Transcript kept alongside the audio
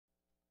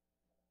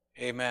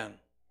Amen.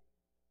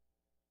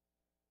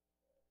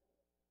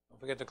 Don't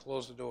forget to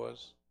close the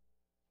doors.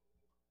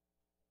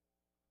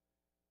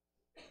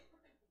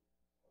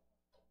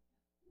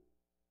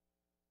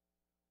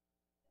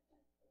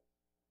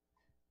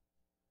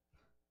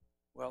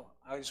 Well,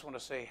 I just want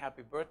to say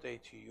happy birthday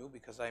to you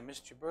because I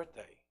missed your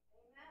birthday.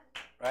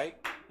 Right?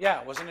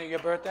 Yeah, wasn't it your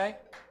birthday?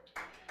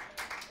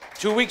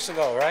 2 weeks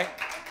ago, right?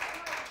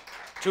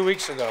 2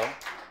 weeks ago.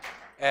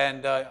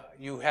 And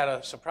you had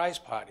a surprise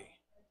party.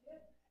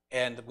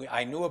 And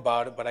I knew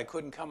about it, but I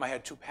couldn't come. I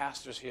had two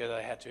pastors here that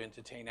I had to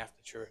entertain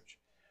after church.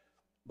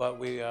 But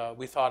we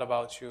thought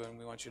about you, and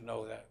we want you to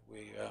know that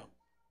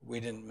we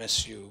didn't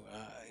miss you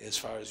as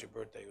far as your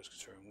birthday was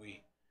concerned.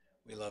 We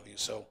love you.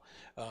 So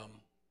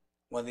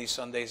one of these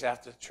Sundays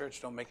after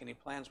church, don't make any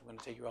plans. We're going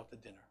to take you out to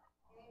dinner.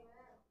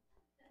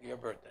 Amen. Your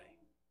birthday.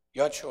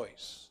 Your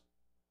choice.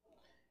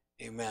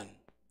 Amen.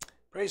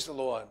 Praise the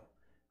Lord.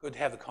 Good to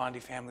have the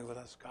Condi family with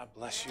us. God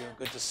bless you.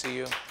 Good to see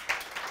you.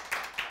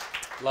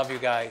 Love you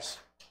guys.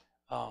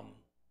 I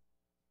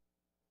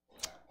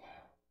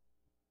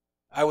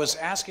was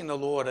asking the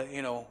Lord,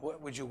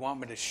 what would you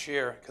want me to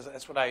share? Because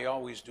that's what I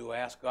always do. I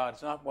ask God.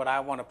 It's not what I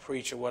want to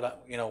preach or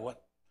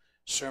what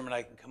sermon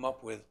I can come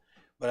up with,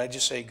 but I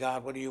just say,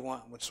 God, what do you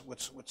want? What's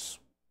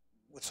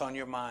on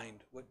your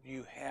mind? What do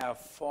you have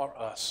for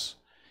us?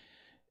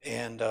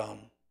 And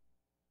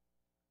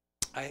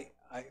I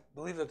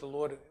believe that the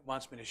Lord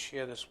wants me to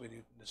share this with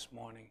you this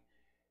morning.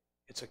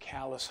 It's a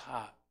callous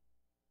heart.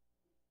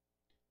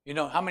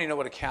 How many know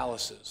what a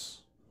callus is?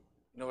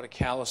 You know what a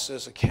callus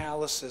is? A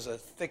callus is a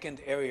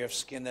thickened area of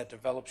skin that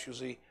develops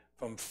usually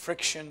from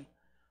friction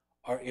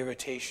or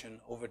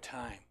irritation over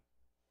time.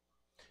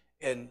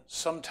 And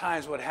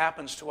sometimes what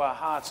happens to our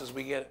hearts is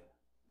we get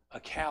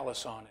a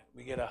callus on it.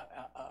 We get a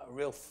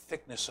real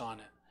thickness on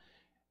it.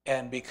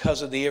 And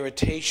because of the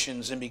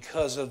irritations and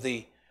because of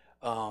the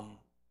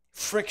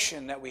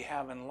friction that we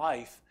have in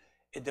life,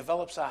 it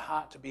develops our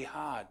heart to be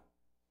hard.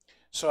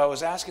 So I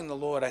was asking the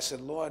Lord, I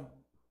said, Lord,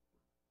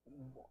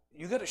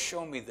 you got to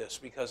show me this,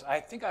 because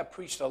I think I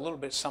preached a little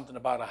bit something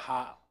about a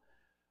heart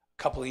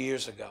a couple of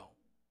years ago,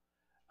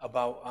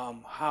 about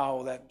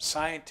how that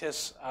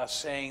scientists are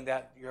saying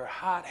that your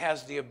heart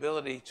has the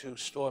ability to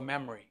store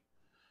memory.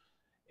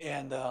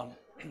 And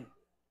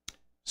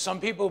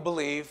some people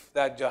believe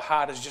that your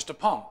heart is just a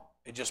pump.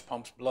 It just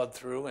pumps blood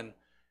through, and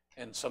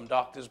some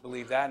doctors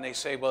believe that, and they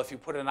say, well, if you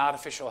put an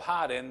artificial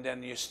heart in,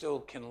 then you still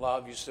can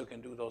love, you still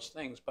can do those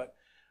things. But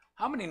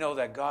how many know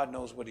that God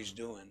knows what he's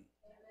doing?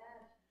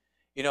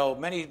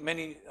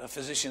 Many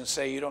physicians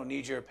say you don't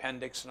need your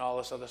appendix and all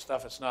this other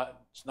stuff. It's not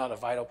a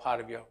vital part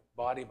of your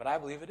body, but I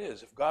believe it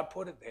is. If God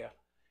put it there,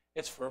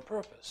 it's for a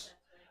purpose.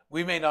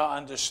 We may not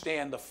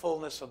understand the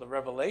fullness of the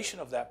revelation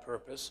of that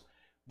purpose,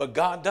 but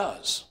God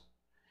does,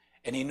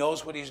 and he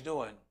knows what he's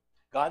doing.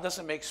 God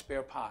doesn't make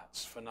spare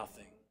parts for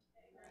nothing.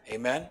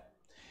 Amen?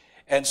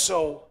 And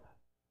so,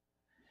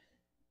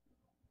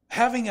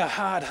 having a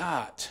hard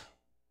heart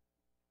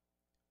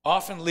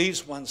often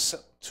leaves one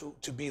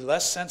to be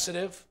less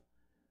sensitive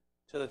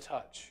to the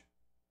touch.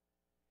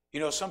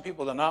 Some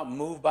people are not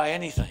moved by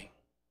anything.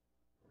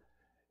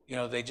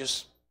 They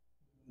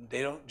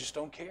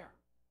don't care.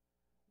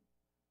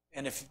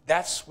 And if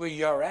that's where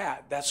you're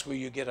at, that's where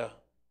you get a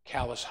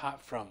callous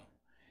heart from.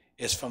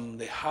 It's from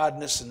the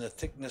hardness and the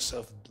thickness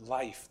of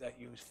life that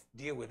you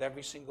deal with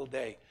every single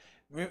day.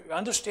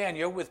 Understand,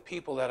 you're with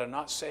people that are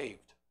not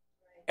saved.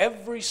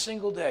 Every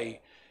single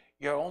day.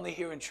 You're only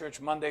here in church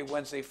Monday,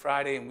 Wednesday,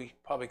 Friday, and we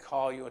probably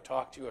call you or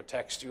talk to you or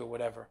text you or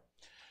whatever.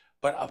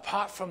 But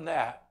apart from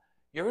that,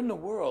 you're in the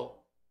world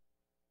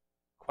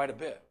quite a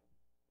bit.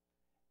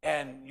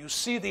 And you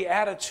see the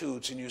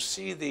attitudes, and you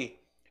see the,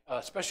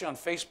 especially on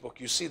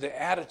Facebook, you see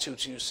the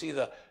attitudes, and you see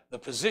the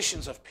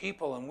positions of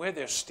people and where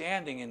they're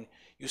standing, and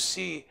you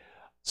see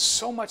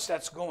so much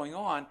that's going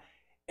on.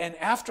 And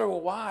after a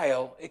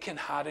while, it can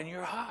harden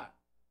your heart.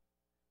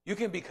 You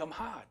can become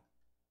hard.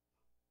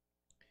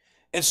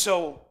 And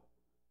so,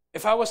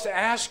 if I was to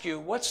ask you,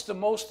 what's the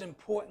most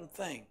important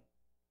thing?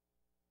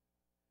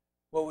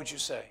 What would you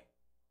say?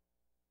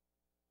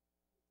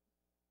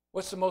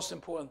 What's the most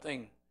important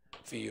thing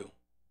for you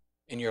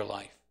in your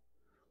life?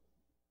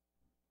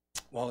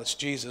 Well, it's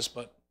Jesus,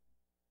 but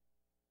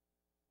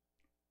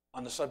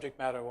on the subject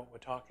matter of what we're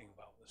talking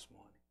about this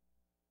morning,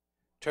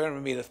 turn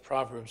with me to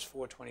Proverbs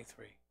 4:23.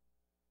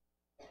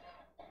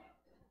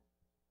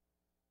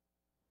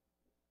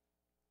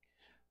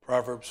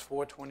 Proverbs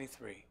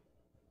 4:23.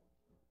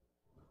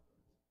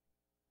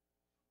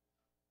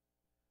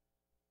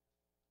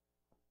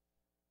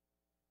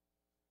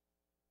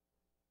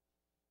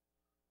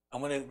 I'm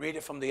going to read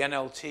it from the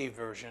NLT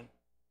version.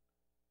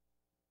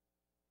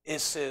 It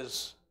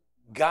says,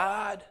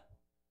 guard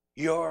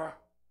your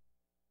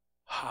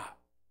heart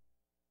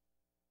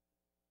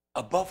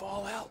above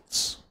all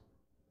else.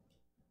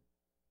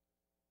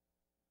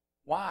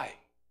 Why?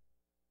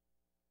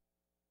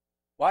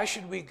 Why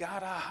should we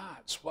guard our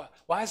hearts?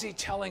 Why is he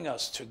telling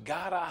us to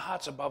guard our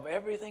hearts above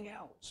everything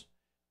else?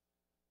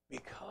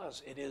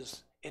 Because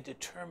it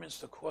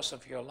determines the course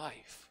of your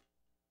life.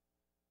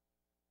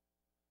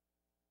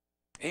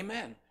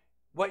 Amen.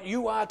 What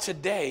you are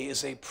today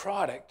is a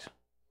product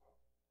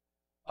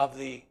of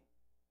the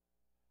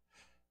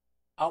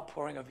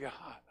outpouring of your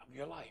heart, of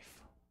your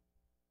life.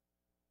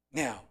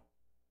 Now,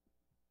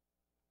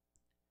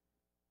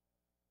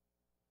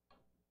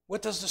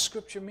 what does the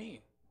scripture mean?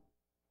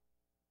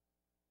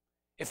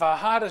 If our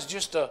heart is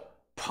just a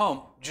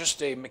pump,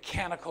 just a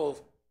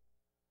mechanical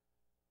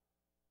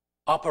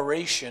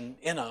operation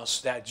in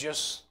us that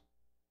just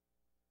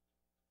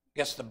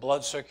gets the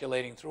blood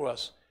circulating through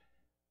us,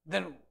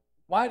 then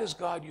why does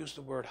God use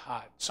the word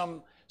heart?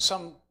 Some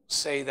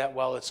say that,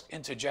 well, it's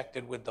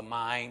interjected with the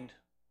mind.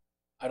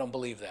 I don't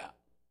believe that.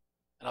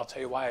 And I'll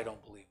tell you why I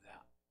don't believe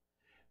that.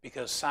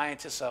 Because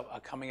scientists are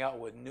coming out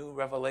with new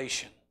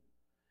revelation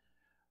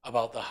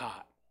about the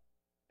heart.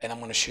 And I'm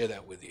going to share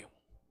that with you.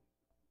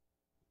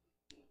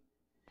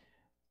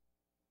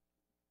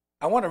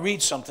 I want to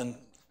read something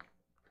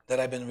that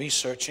I've been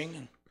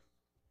researching.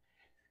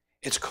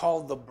 It's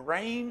called The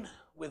Brain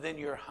Within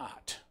Your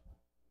Heart.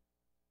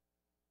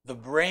 The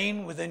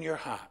brain within your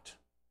heart.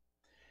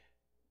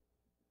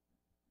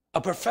 A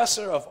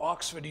professor of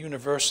Oxford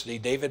University,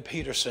 David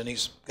Peterson,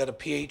 he's got a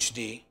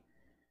PhD.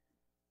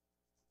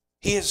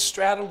 He has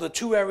straddled the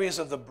two areas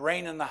of the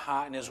brain and the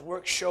heart, and his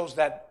work shows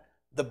that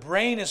the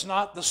brain is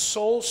not the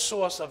sole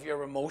source of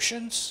your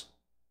emotions,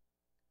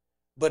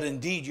 but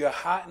indeed your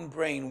heart and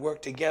brain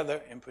work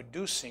together in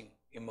producing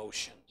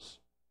emotions.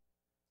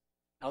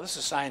 Now, this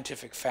is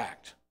scientific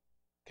fact.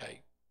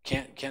 Okay,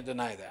 can't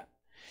deny that.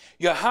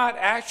 Your heart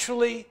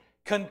actually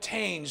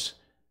contains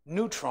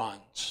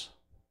neutrons.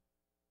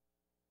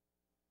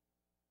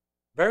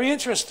 Very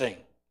interesting.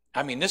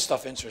 I mean, this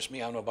stuff interests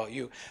me. I don't know about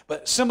you.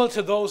 But similar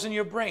to those in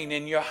your brain.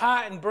 And your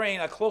heart and brain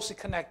are closely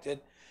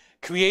connected,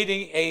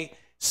 creating a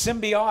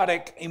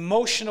symbiotic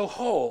emotional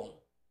whole.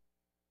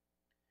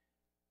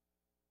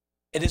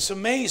 And it's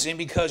amazing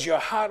because your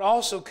heart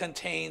also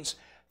contains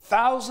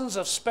thousands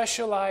of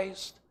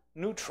specialized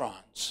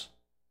neutrons,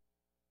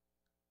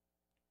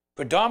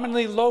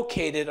 predominantly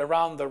located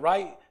around the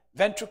right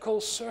ventricle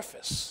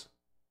surface,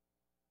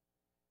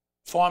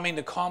 forming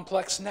the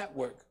complex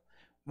network.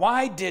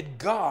 Why did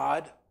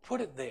God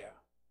put it there?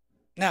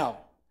 Now,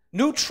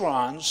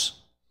 neutrons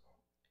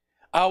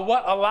are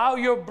what allow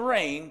your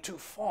brain to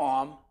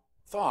form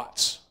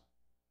thoughts.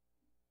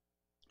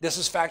 This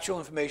is factual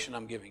information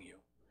I'm giving you.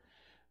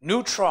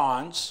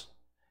 Neutrons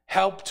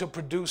help to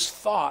produce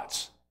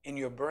thoughts in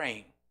your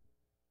brain.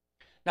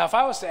 Now, if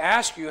I was to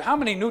ask you, how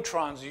many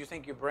neutrons do you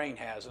think your brain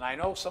has? And I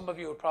know some of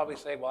you would probably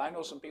say, well, I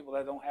know some people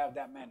that don't have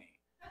that many.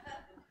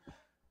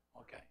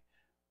 Okay.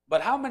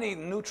 But how many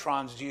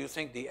neutrons do you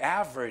think the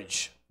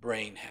average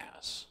brain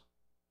has?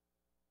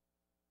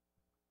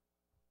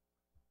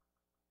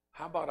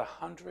 How about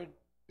 100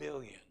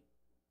 billion?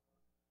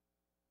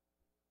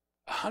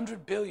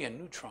 100 billion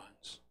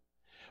neutrons.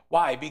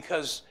 Why?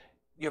 Because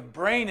your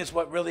brain is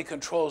what really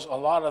controls a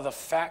lot of the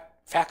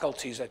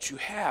faculties that you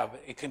have.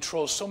 It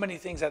controls so many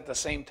things at the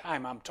same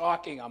time. I'm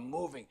talking, I'm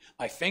moving,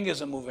 my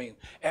fingers are moving.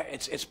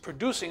 It's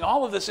producing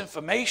all of this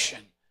information.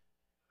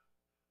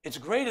 It's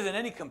greater than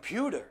any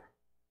computer.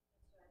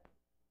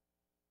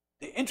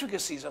 The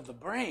intricacies of the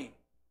brain.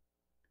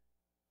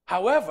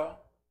 However,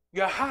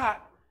 your heart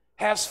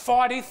has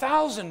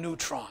 40,000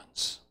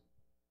 neutrons,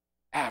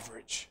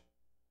 average.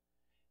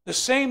 The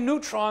same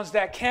neutrons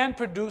that can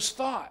produce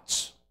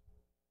thoughts.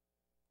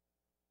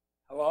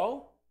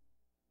 Hello?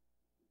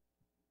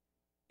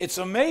 It's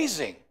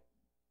amazing.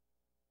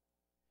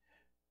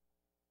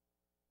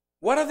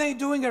 What are they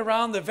doing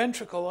around the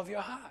ventricle of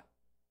your heart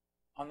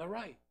on the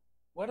right?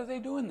 What are they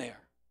doing there?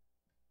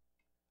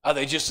 Are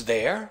they just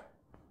there?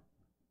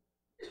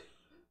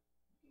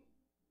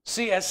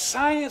 See, as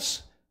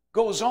science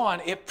goes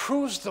on, it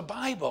proves the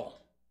Bible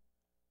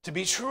to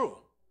be true.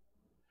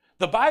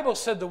 The Bible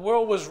said the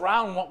world was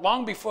round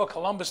long before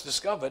Columbus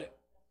discovered it.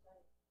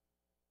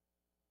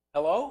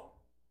 Hello?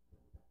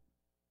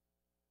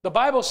 The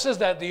Bible says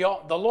that the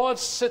Lord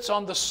sits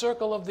on the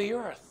circle of the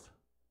earth.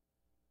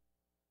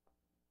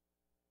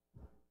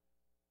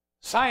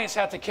 Science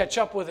had to catch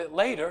up with it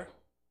later.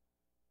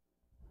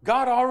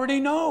 God already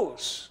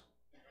knows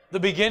the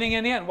beginning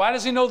and the end. Why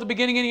does he know the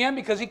beginning and the end?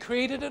 Because he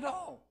created it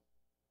all.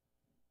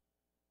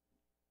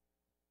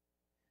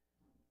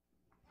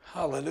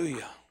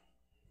 Hallelujah.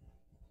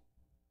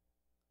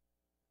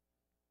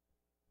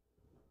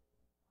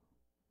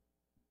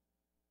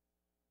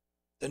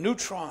 The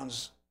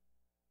neutrons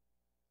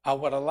are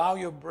what allow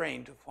your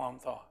brain to form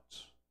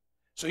thoughts.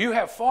 So you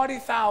have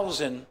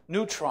 40,000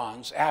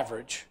 neutrons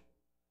average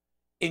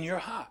in your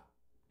heart,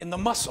 in the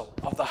muscle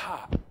of the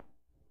heart.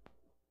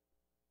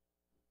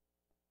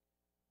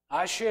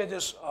 I shared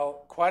this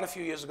quite a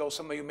few years ago.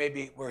 Some of you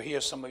maybe were here,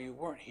 some of you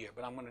weren't here,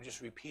 but I'm going to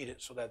just repeat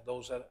it so that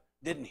those that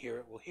didn't hear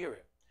it will hear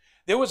it.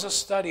 There was a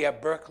study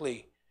at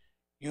Berkeley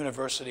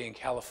University in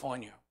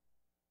California,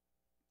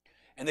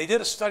 and they did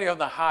a study on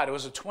the heart. It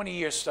was a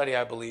 20-year study,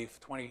 I believe,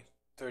 20,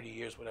 30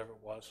 years, whatever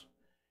it was.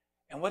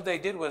 And what they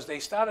did was they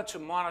started to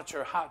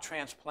monitor heart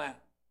transplant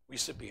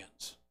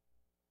recipients.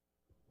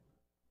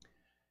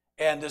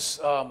 And this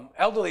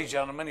elderly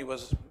gentleman, he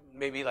was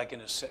maybe like in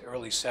his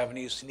early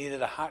 70s. He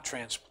needed a heart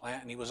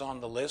transplant, and he was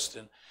on the list.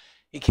 And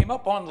he came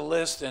up on the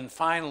list, and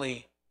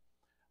finally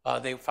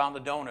they found the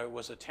donor. It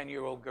was a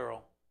 10-year-old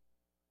girl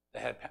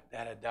that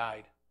had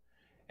died.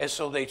 And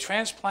so they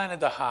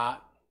transplanted the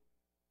heart,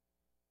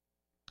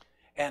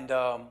 and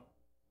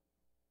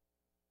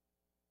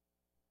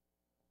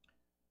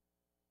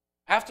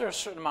after a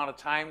certain amount of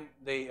time,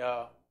 they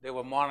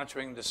were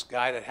monitoring this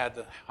guy that had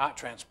the heart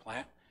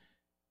transplant,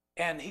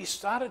 and he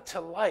started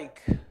to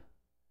like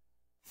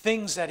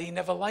things that he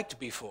never liked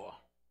before.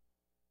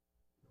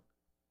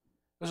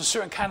 There was a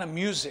certain kind of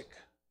music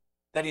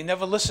that he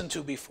never listened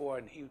to before,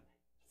 and he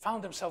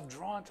found himself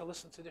drawn to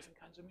listen to different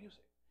kinds of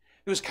music.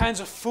 There was kinds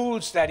of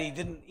foods that he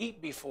didn't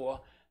eat before,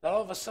 that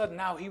all of a sudden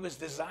now he was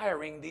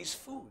desiring these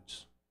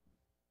foods.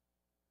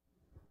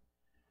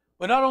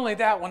 But not only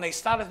that, when they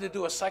started to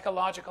do a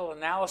psychological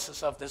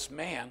analysis of this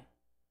man,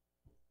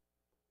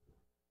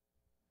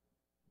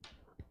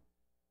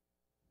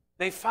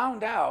 they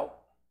found out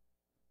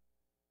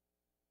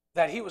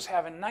that he was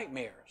having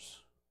nightmares.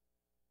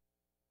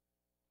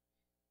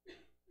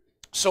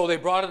 So they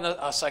brought in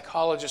a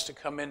psychologist to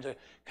come in to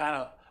kind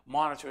of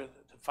monitor,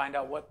 to find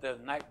out what the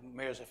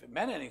nightmares, if it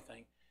meant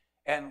anything.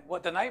 And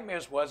what the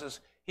nightmares was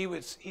is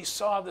he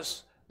saw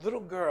this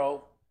little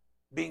girl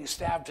being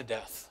stabbed to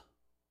death.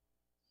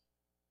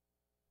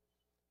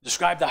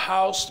 Described the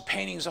house, the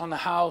paintings on the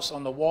house,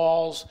 on the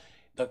walls,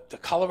 the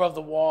color of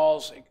the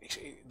walls,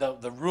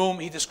 the room.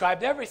 He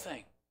described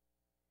everything.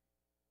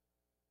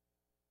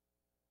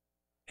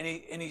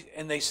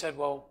 And they said,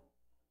 well,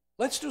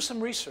 let's do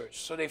some research.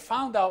 So they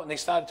found out, and they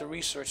started to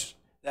research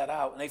that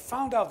out. And they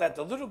found out that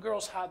the little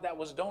girl's heart that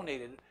was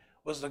donated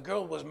the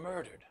girl was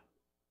murdered.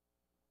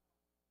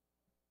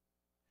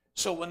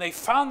 So when they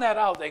found that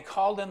out, they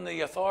called in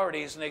the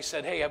authorities and they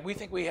said, hey, we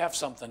think we have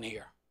something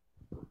here.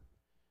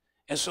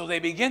 And so they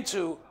began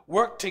to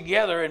work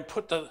together and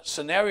put the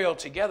scenario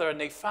together, and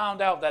they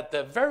found out that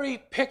the very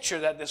picture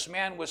that this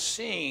man was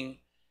seeing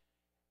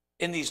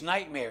in these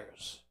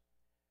nightmares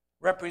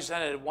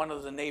represented one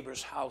of the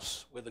neighbor's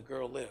house where the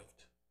girl lived.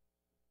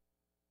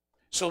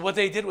 So what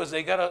they did was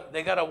they got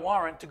a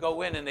warrant to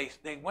go in, and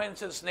they went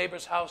into this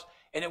neighbor's house,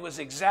 and it was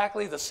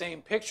exactly the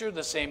same picture,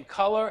 the same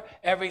color,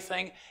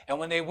 everything. And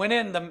when they went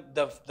in,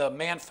 the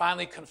man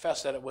finally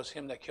confessed that it was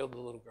him that killed the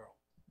little girl.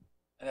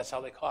 And that's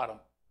how they caught him.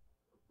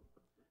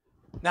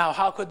 Now,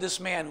 how could this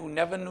man who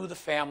never knew the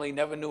family,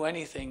 never knew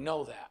anything,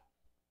 know that?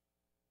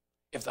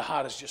 If the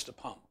heart is just a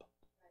pump.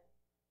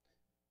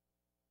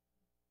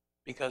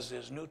 Because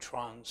there's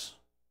neutrons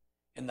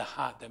in the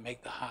heart that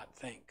make the heart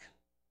think.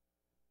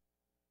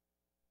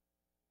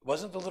 It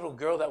wasn't the little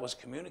girl that was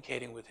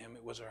communicating with him,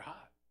 it was her heart.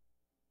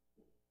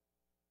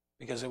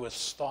 Because there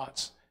was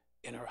thoughts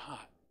in her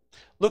heart.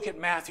 Look at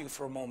Matthew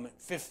for a moment,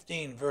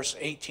 15, verse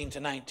 18 to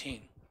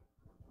 19.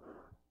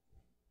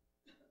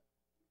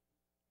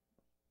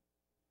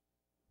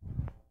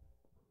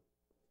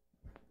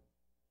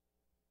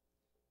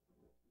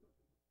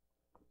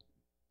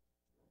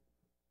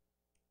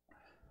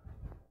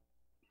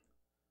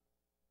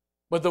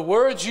 But the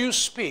words you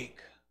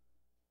speak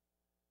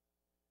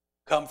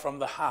come from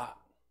the heart.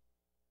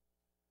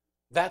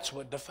 That's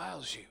what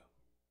defiles you.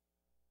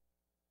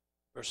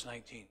 Verse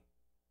 19.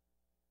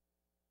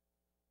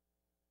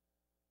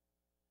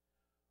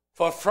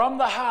 For from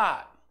the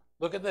heart,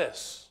 look at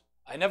this.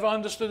 I never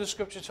understood the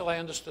scripture till I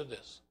understood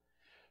this.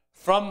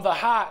 From the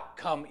heart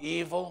come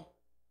evil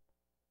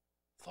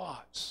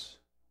thoughts.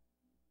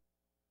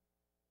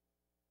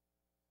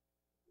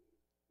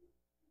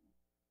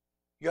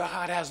 Your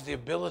heart has the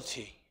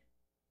ability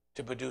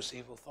to produce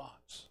evil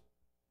thoughts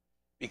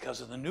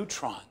because of the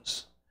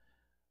neutrons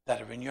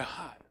that are in your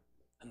heart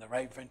and the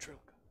right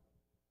ventricle.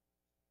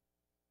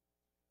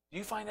 Do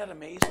you find that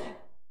amazing?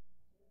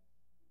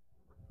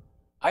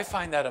 I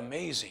find that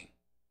amazing.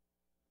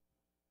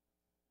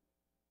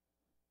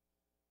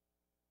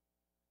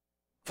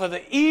 For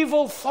the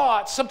evil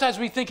thoughts, sometimes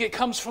we think it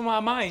comes from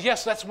our mind.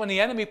 Yes, that's when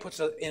the enemy puts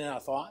it in our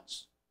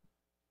thoughts.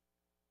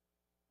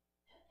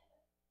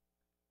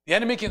 The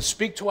enemy can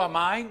speak to our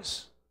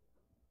minds.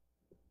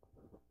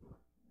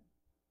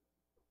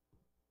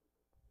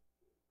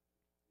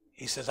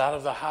 He says, out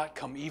of the heart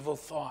come evil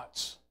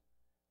thoughts,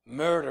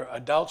 murder,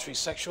 adultery,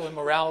 sexual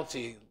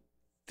immorality,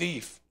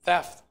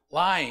 theft,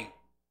 lying,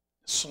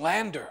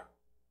 slander.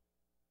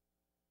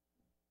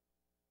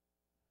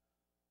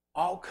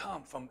 All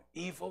come from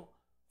evil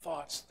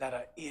thoughts that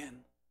are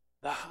in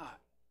the heart.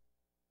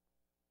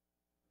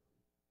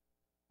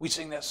 We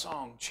sing that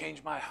song,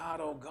 Change My Heart,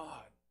 O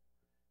God.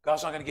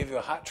 God's not going to give you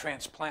a heart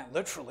transplant,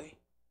 literally.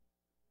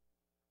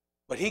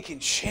 But he can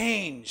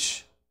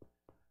change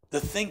the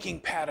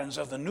thinking patterns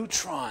of the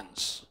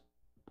neutrons.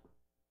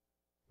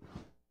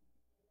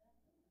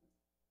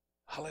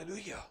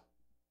 Hallelujah.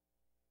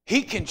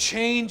 He can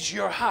change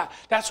your heart.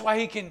 That's why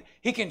he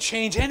can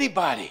change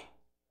anybody.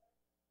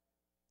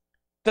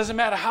 Doesn't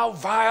matter how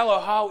vile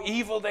or how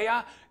evil they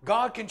are,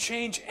 God can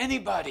change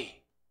anybody.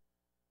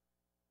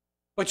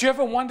 But you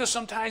ever wonder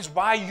sometimes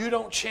why you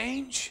don't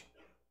change?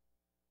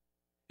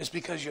 It's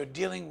because you're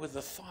dealing with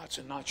the thoughts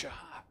and not your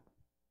heart.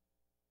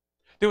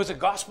 There was a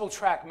gospel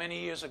tract many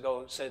years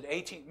ago that said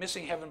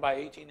missing heaven by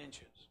 18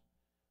 inches.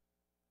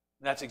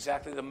 And that's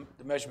exactly the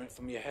measurement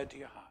from your head to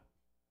your heart.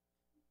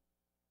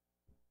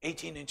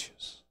 18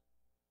 inches.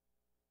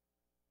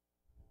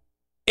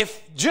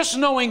 If just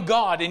knowing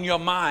God in your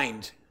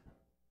mind,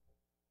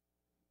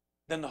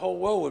 then the whole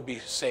world would be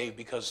saved,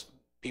 because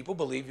people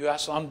believe. You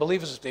ask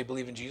unbelievers if they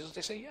believe in Jesus,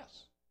 they say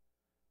yes.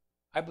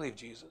 I believe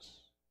Jesus.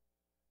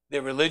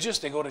 They're religious,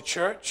 they go to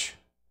church.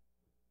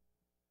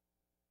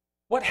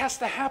 What has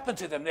to happen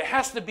to them? There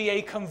has to be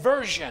a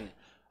conversion.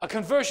 A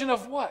conversion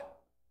of what?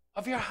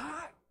 Of your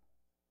heart.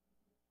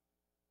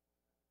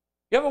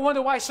 You ever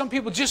wonder why some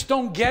people just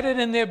don't get it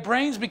in their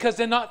brains? Because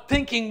they're not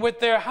thinking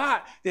with their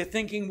heart. They're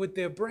thinking with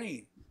their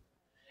brain.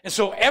 And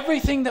so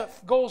everything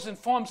that goes and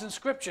forms in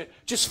Scripture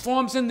just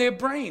forms in their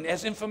brain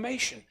as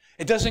information.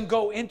 It doesn't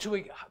go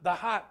into the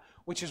heart,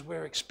 which is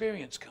where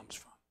experience comes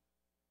from.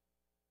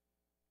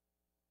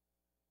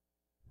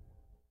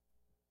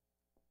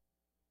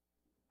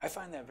 I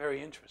find that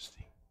very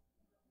interesting.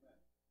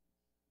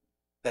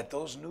 That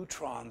those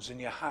neutrons in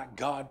your heart,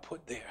 God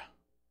put there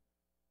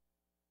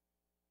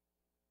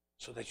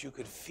so that you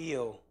could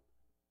feel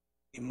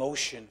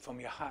emotion from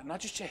your heart,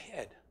 not just your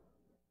head,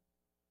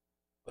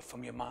 but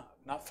from your mind,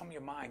 not from your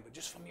mind, but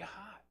just from your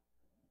heart.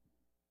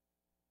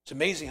 It's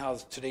amazing how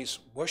today's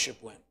worship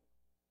went.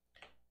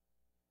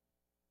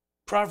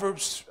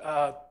 Proverbs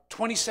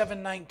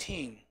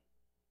 27:19.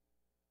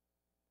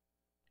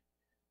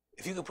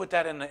 If you could put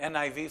that in the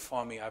NIV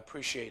for me, I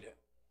appreciate it.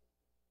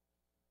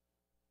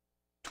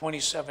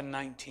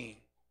 27:19.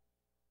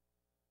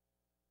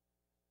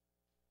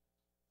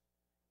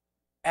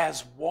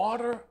 As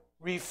water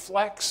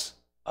reflects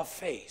a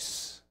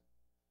face,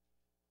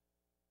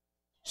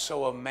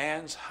 so a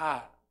man's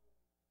heart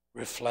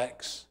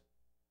reflects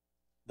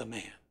the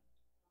man.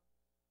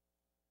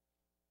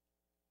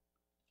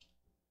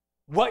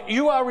 What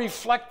you are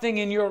reflecting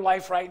in your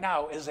life right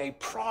now is a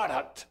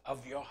product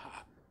of your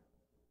heart.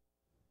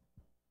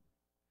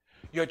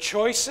 Your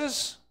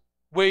choices,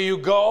 where you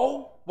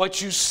go,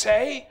 what you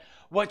say,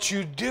 what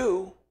you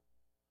do,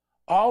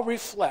 all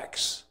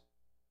reflects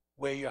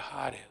where your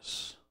heart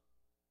is.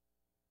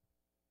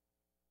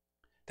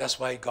 That's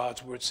why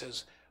God's word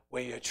says,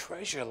 where your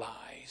treasure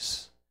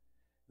lies,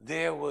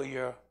 there will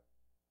your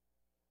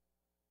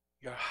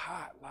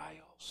heart lie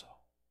also.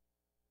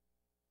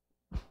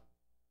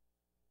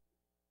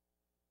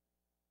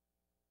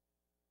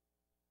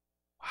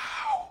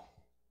 Wow.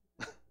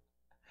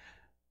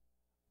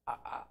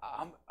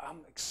 I'm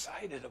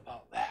excited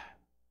about that.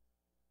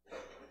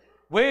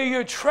 Where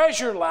your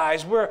treasure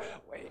lies,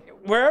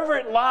 wherever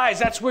it lies,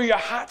 that's where your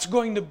heart's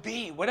going to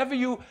be. Whatever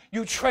you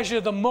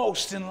treasure the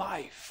most in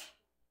life.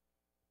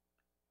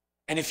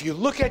 And if you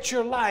look at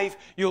your life,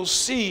 you'll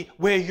see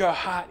where your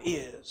heart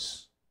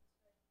is.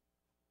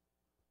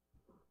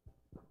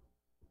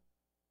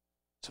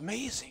 It's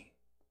amazing.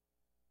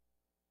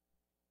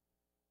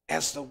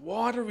 As the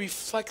water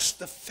reflects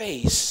the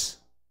face,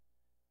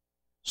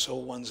 so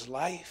one's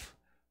life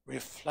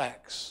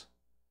reflects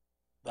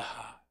the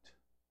heart.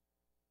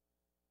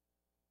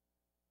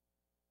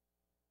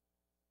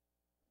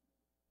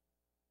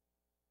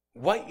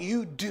 What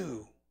you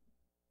do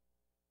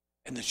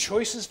and the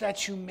choices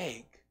that you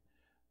make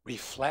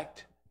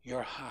reflect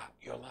your heart,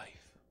 your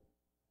life.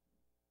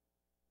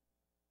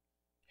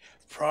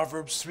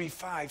 Proverbs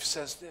 3:5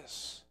 says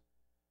this: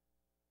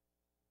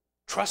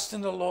 trust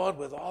in the Lord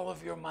with all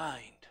of your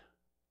mind.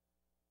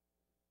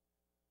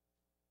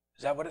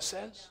 Is that what it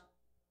says?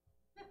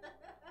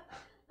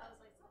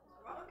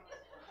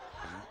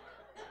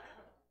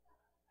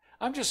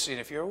 I'm just seeing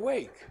if you're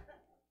awake.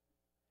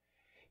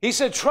 He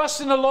said,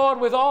 trust in the Lord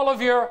with all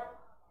of your,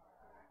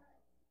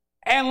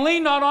 and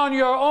lean not on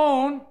your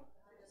own.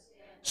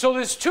 So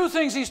there's two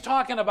things he's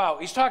talking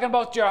about. He's talking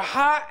about your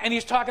heart and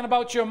he's talking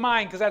about your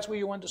mind, because that's where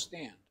you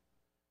understand.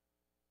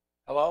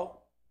 Hello?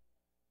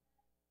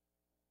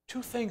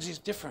 Two things is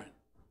different.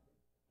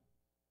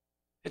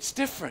 It's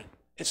different.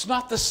 It's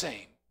not the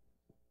same.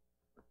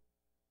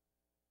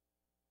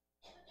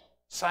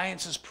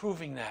 Science is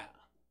proving that.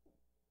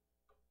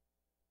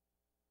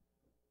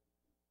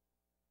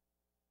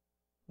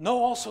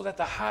 Know also that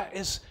the heart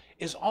is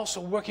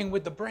also working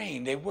with the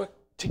brain. They work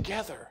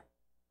together.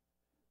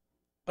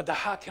 But the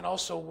heart can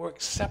also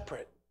work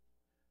separate,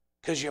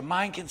 because your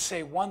mind can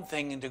say one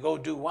thing and to go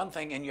do one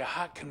thing, and your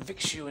heart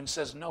convicts you and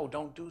says, no,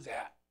 don't do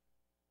that.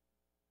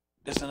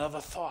 There's another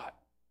thought.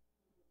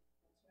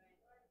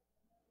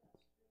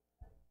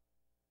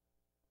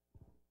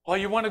 Or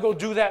you want to go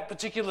do that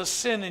particular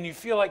sin and you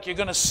feel like you're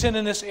going to sin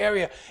in this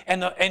area,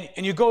 and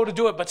you go to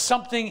do it, but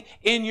something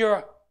in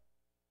your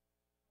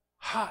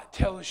heart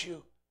tells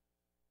you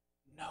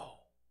no.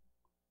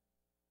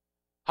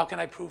 How can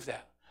I prove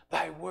that?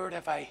 Thy word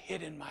have I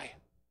hid in my,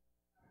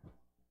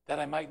 that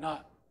I might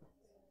not.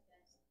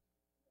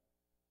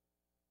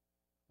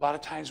 A lot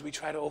of times we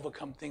try to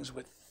overcome things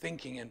with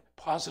thinking and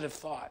positive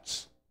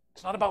thoughts.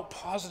 It's not about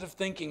positive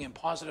thinking and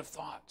positive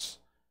thoughts.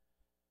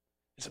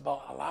 It's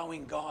about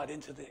allowing God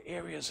into the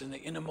areas in the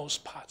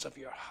innermost parts of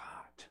your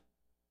heart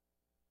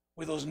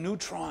where those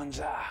neutrons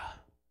are,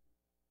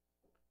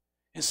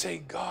 and say,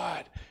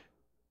 God,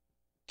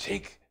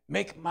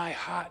 make my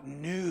heart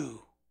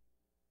new.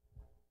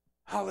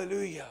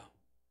 Hallelujah.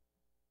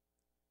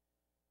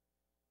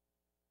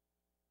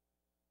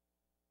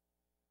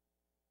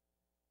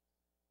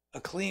 A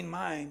clean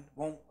mind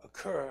won't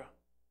occur.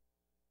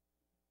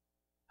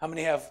 How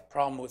many have a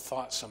problem with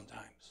thoughts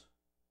sometimes?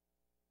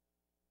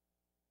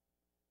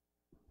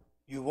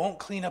 You won't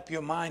clean up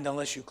your mind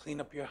unless you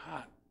clean up your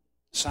heart.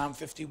 Psalm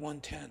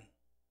 51:10.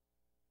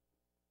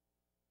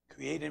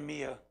 Create in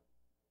me a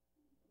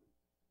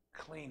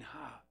clean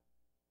heart.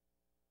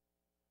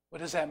 What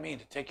does that mean?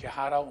 To take your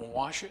heart out and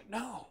wash it?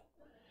 No.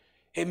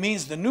 It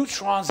means the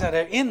neutrons that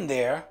are in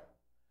there,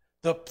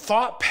 the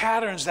thought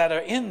patterns that are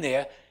in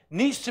there,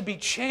 needs to be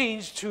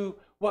changed to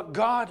what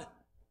God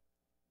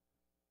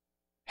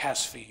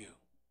has for you.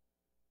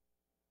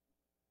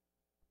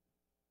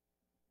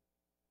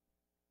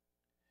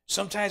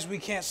 Sometimes we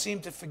can't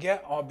seem to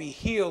forget or be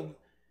healed,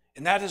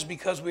 and that is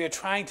because we are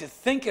trying to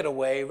think it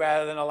away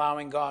rather than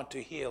allowing God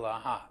to heal our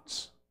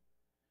hearts.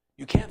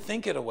 You can't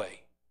think it away.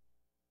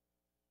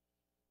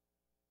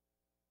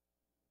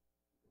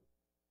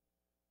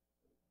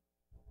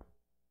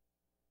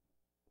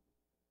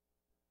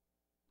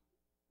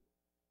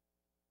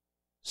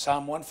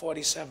 Psalm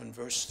 147,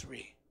 verse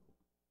 3.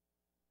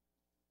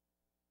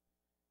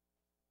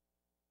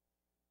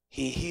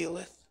 He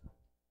healeth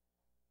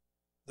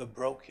the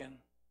broken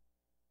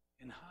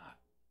in heart.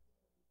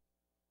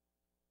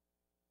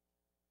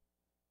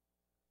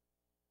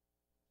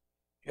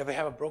 You ever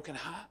have a broken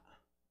heart?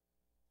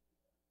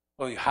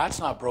 Well, your heart's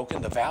not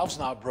broken, the valve's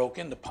not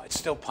broken, it's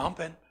still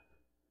pumping.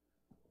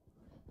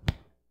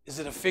 Is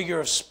it a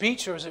figure of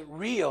speech, or is it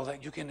real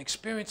that you can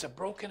experience a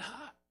broken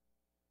heart?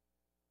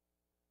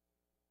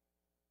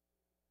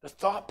 The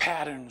thought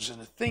patterns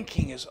and the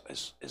thinking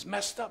is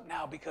messed up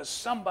now because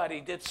somebody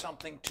did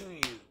something to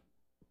you.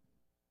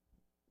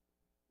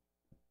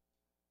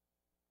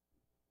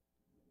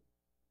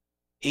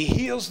 He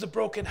heals the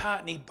broken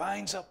heart and he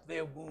binds up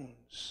their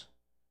wounds.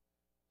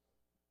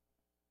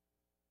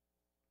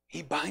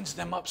 He binds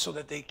them up so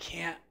that they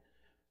can't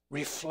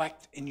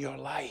reflect in your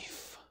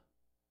life.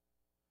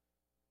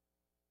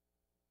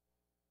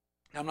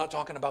 I'm not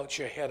talking about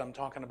your head, I'm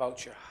talking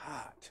about your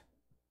heart.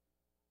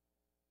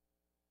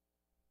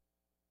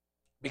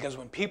 Because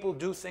when people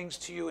do things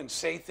to you and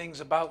say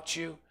things about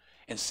you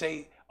and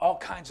say all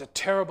kinds of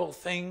terrible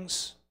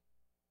things,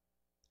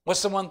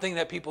 what's the one thing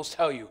that people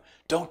tell you?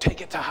 Don't take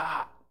it to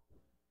heart.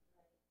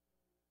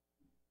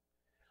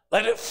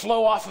 Let it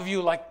flow off of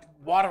you like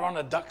water on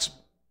a duck's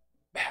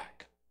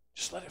back.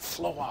 Just let it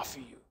flow off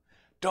of you.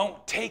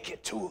 Don't take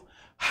it to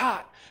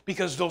heart,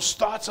 because those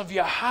thoughts of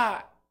your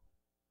heart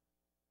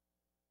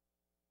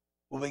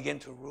will begin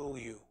to rule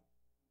you.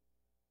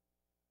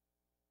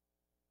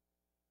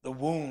 The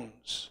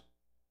wounds.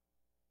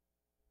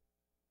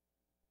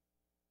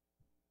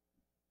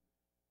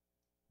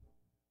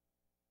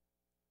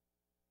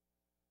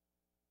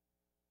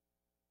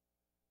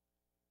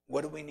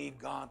 What do we need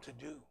God to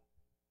do?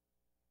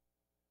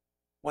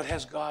 What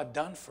has God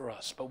done for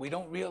us? But we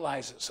don't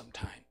realize it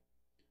sometimes.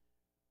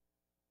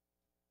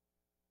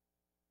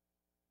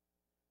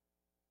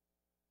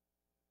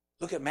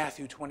 Look at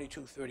Matthew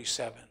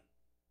 22:37.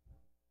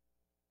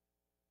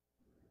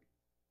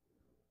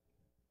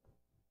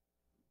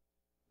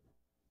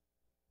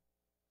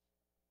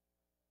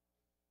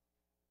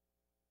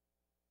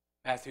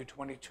 Matthew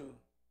 22,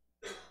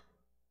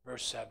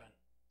 verse 7.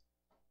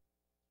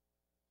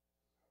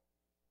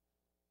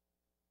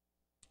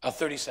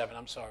 37,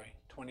 I'm sorry.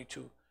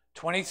 22,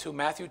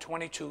 Matthew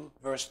 22,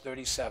 verse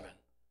 37.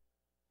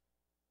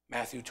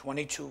 Matthew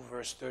 22,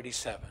 verse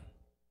 37.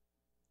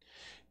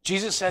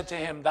 Jesus said to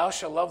him, Thou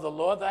shalt love the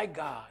Lord thy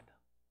God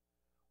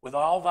with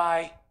all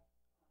thy,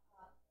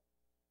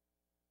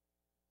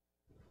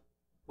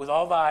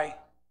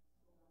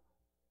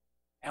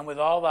 and with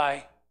all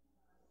thy.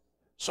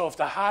 So if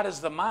the heart is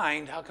the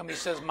mind, how come he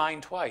says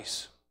mind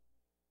twice?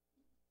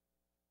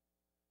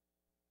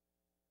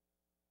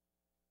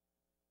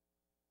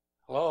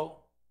 Hello?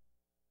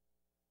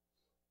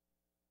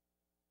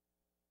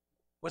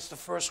 What's the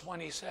first one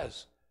he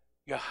says?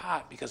 Your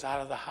heart, because out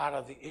of the heart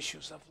are the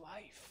issues of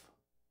life.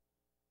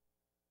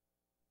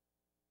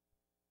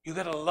 You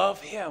got to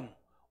love him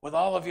with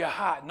all of your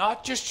heart,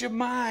 not just your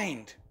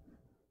mind,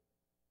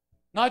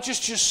 not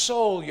just your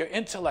soul, your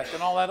intellect,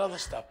 and all that other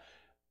stuff.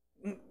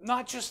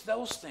 Not just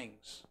those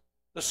things,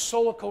 the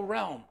soulical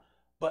realm,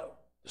 but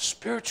the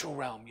spiritual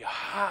realm, your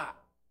heart.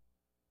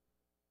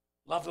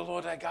 Love the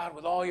Lord thy God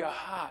with all your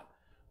heart.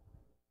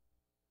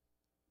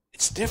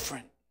 It's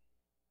different.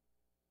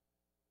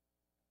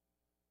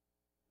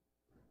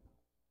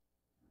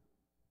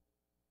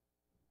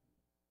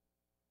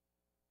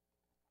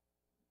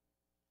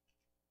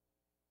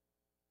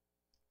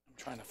 I'm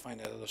trying to find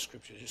that other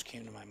scripture that just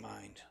came to my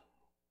mind.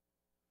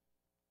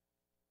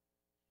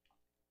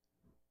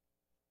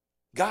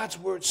 God's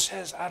word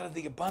says, out of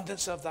the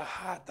abundance of the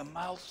heart, the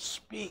mouth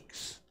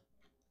speaks.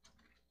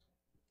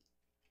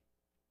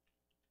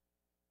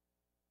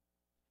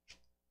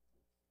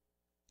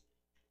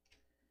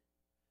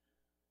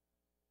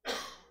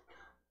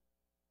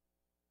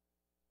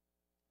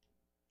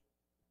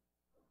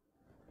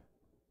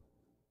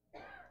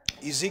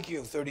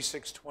 Ezekiel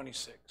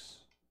 36:26.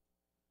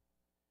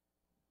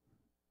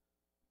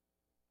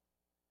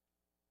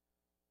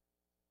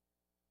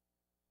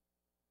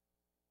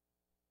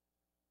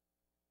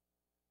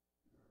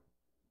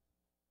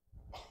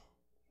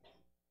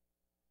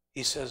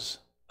 He says,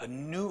 a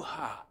new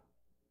heart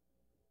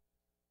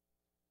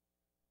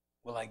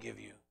will I give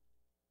you.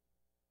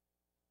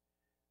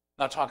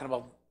 Not talking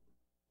about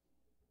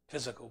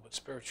physical, but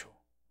spiritual.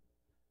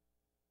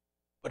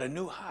 But a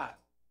new heart.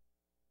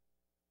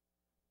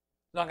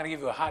 He's not going to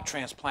give you a heart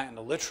transplant in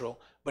the literal,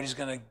 but he's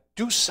going to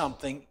do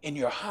something in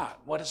your heart.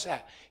 What is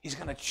that? He's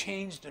going to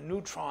change the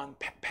neutron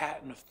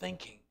pattern of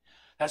thinking.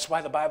 That's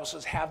why the Bible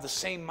says, have the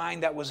same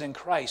mind that was in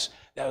Christ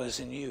that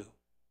was in you.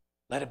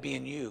 Let it be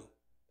in you.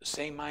 The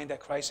same mind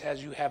that Christ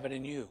has, you have it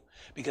in you.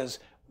 Because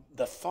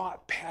the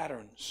thought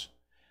patterns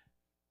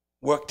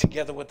work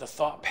together with the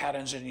thought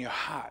patterns in your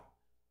heart.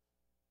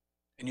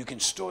 And you can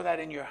store that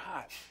in your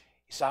heart.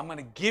 He said, I'm going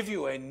to give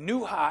you a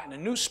new heart and a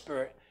new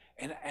spirit,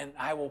 and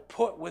I will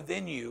put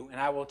within you, and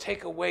I will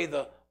take away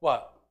the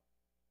what?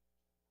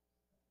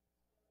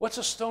 What's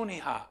a stony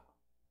heart?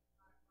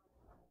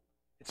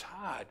 It's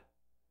hard.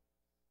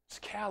 It's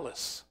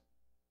callous.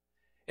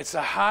 It's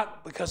a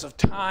heart because of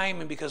time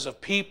and because of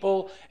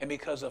people and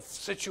because of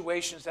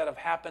situations that have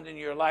happened in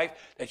your life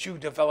that you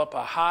develop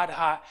a hard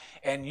heart,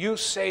 and you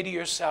say to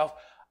yourself,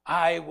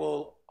 I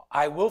will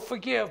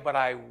forgive, but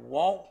I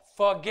won't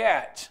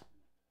forget.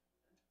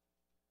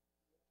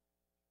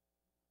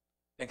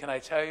 Then can I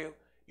tell you,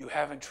 you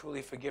haven't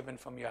truly forgiven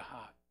from your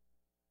heart.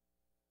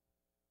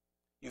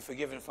 You've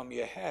forgiven from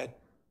your head,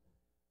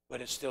 but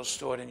it's still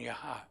stored in your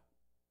heart.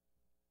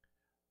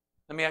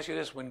 Let me ask you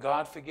this. When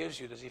God forgives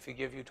you, does he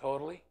forgive you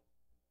totally?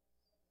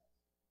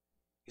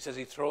 He says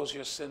he throws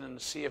your sin in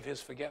the sea of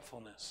his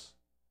forgetfulness.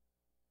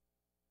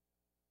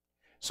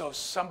 So if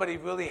somebody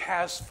really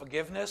has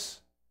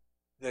forgiveness,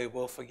 they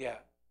will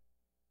forget.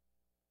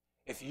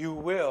 If you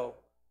will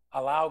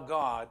allow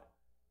God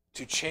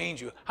to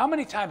change you. How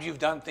many times you've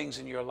done things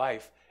in your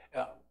life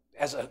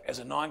as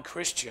a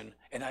non-Christian,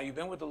 and now you've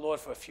been with the Lord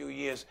for a few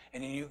years,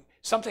 and then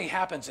something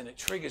happens and it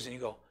triggers, and you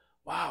go,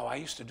 wow, I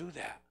used to do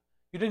that.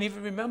 You didn't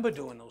even remember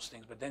doing those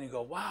things, but then you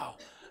go, wow,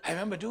 I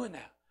remember doing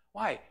that.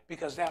 Why?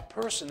 Because that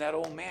person, that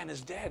old man,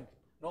 is dead,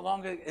 no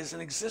longer is in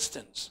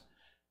existence.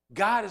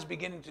 God is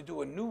beginning to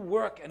do a new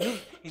work,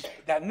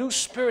 that new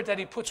spirit that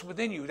he puts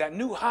within you, that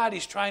new heart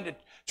he's trying to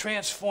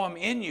transform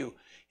in you.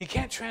 He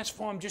can't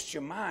transform just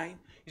your mind.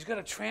 He's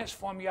going to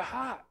transform your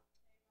heart.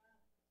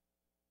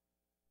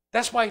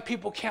 That's why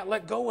people can't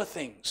let go of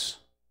things.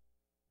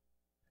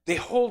 They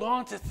hold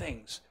on to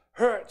things,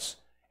 hurts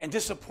and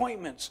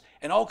disappointments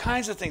and all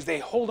kinds of things. They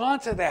hold on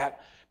to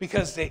that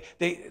because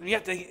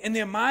yet in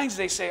their minds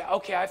they say,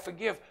 okay, I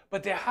forgive.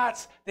 But their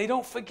hearts, they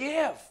don't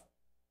forgive.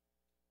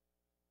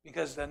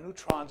 Because the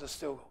neutrons are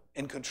still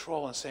in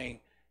control and saying,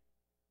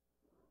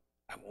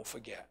 I won't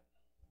forget.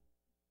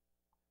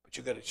 But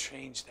you've got to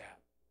change that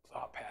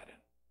thought pattern.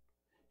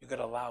 You've got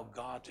to allow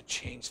God to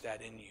change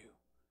that in you.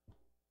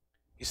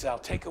 He said, I'll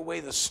take away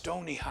the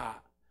stony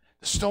heart.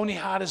 The stony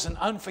heart is an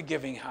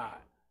unforgiving heart.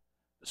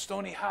 The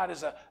stony heart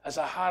is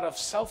a heart of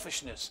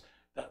selfishness.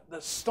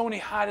 The stony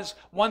heart is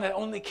one that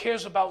only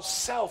cares about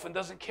self and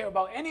doesn't care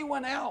about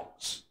anyone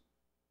else.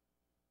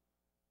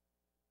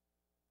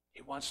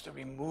 He wants to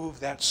remove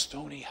that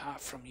stony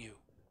heart from you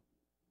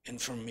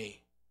and from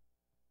me.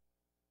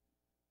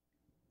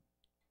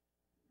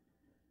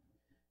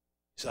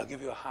 He said, I'll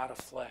give you a heart of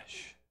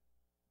flesh,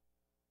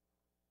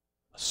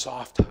 a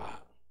soft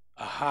heart,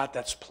 a heart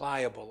that's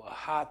pliable, a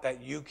heart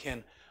that you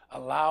can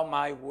allow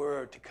my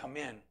word to come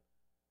in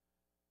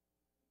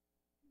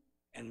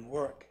and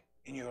work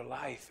in your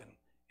life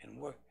and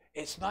work.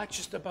 It's not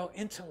just about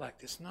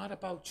intellect. It's not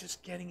about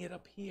just getting it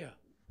up here.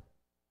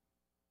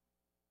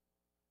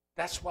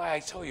 That's why I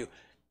tell you,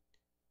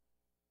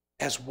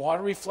 as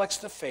water reflects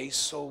the face,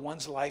 so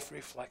one's life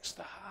reflects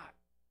the heart.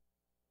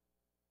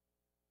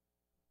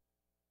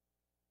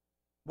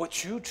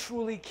 What you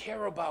truly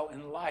care about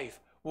in life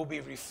will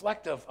be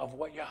reflective of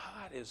what your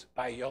heart is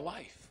by your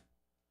life.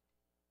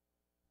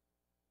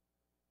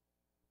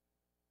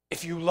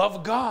 If you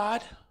love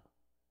God,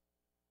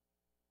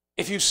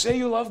 if you say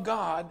you love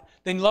God,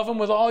 then love him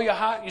with all your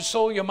heart, your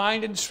soul, your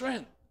mind, and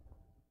strength.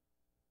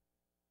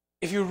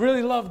 If you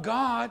really love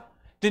God,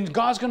 then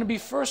God's going to be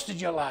first in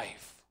your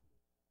life.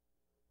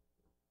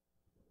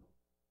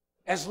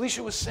 As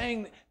Alicia was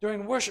saying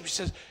during worship, she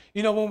says,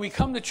 you know, when we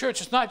come to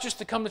church, it's not just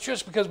to come to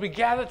church because we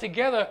gather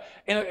together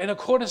in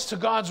accordance to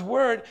God's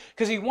word,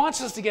 because he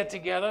wants us to get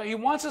together. He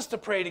wants us to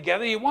pray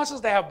together. He wants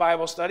us to have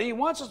Bible study. He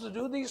wants us to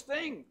do these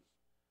things.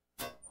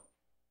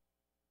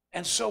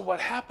 And so what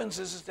happens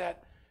is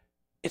that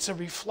it's a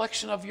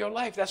reflection of your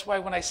life. That's why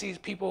when I see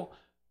people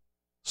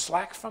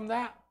slack from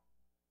that,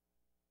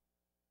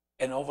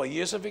 and over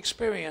years of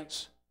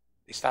experience,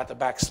 they start to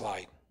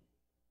backslide.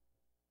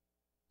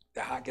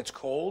 The heart gets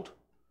cold,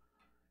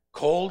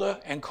 colder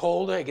and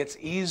colder. It gets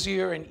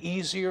easier and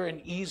easier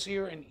and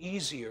easier and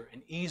easier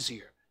and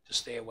easier to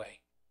stay away.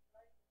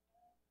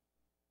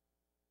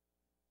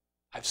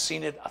 I've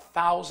seen it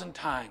 1,000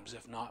 times,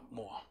 if not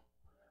more,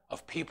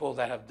 of people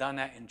that have done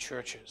that in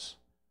churches.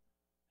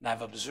 And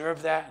I've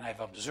observed that, and I've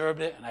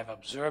observed it, and I've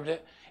observed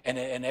it. And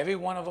every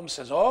one of them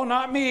says, oh,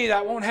 not me,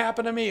 that won't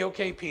happen to me.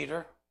 Okay,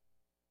 Peter.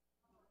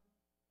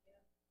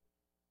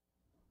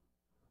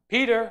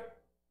 Peter,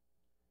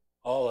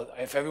 oh,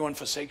 if everyone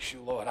forsakes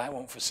you, Lord, I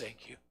won't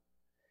forsake you.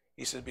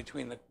 He said,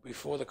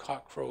 before the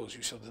cock crows,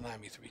 you shall deny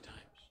me 3 times.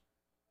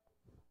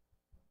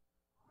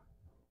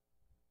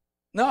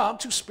 No, I'm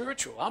too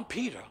spiritual. I'm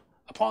Peter.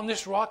 Upon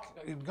this rock,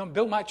 I'm going to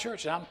build my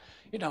church. And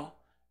thou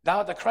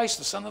art the Christ,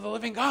 the Son of the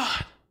living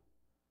God.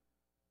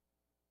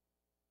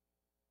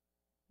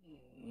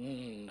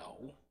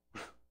 No.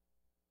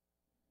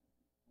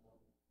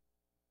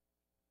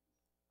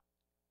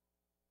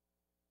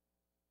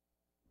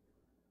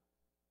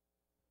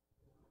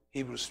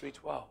 Hebrews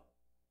 3:12.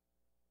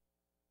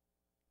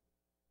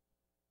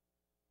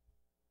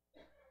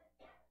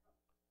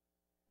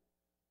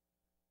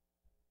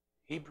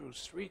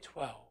 Hebrews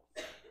 3:12.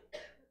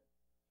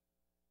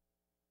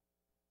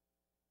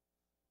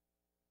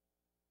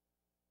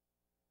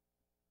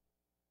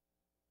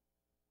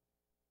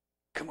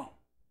 Come on.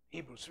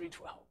 Hebrews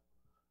 3:12.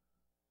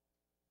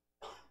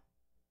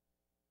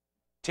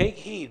 Take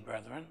heed,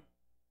 brethren,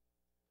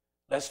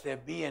 lest there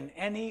be in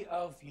any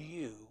of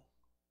you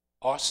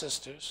or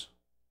sisters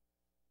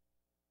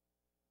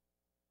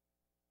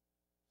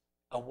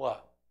a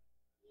what?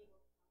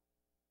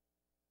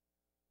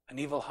 An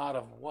evil heart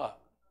of what?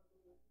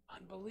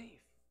 Unbelief.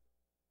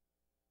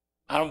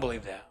 I don't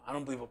believe that. I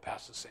don't believe what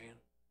Pastor's saying.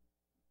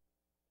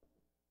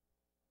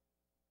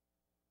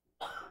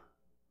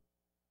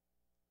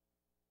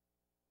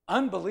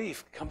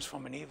 Unbelief comes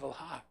from an evil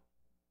heart.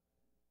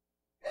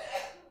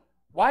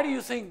 Why do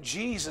you think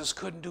Jesus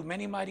couldn't do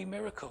many mighty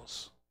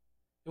miracles?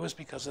 It was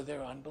because of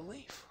their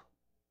unbelief.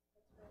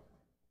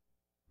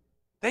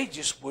 They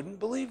just wouldn't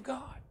believe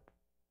God.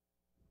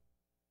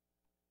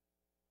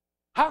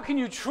 How can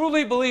you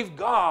truly believe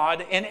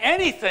God in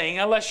anything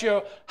unless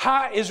your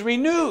heart is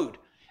renewed?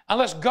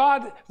 Unless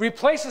God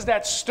replaces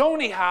that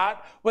stony heart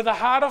with a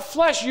heart of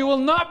flesh, you will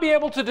not be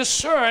able to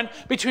discern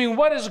between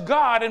what is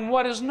God and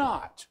what is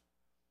not.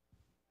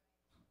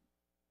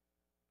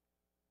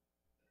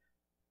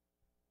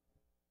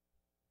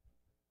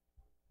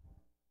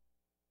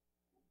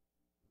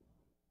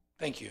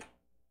 Thank you.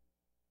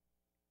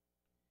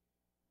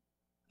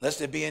 Lest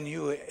there be in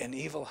you an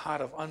evil heart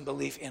of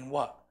unbelief in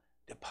what?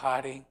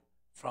 Departing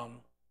from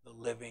the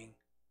living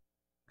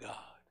God.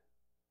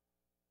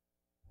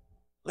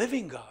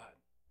 Living God.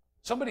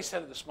 Somebody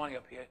said it this morning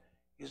up here.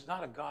 He's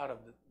not a God of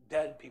the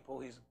dead people.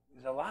 He's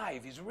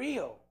alive. He's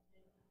real.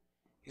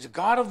 He's a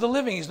God of the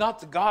living. He's not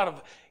the God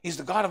of, he's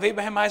the God of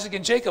Abraham, Isaac,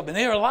 and Jacob. And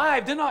they're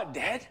alive. They're not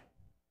dead.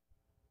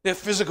 Their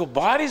physical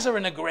bodies are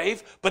in the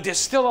grave, but they're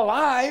still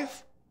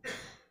alive.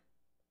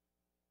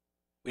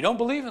 We don't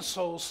believe in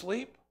soul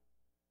sleep.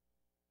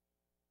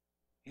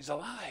 He's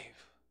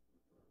alive.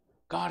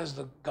 God is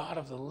the God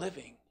of the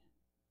living.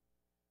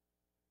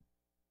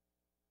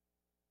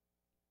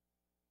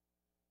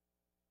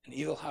 An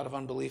evil heart of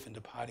unbelief and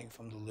departing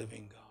from the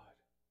living God.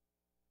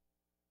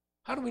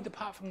 How do we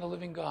depart from the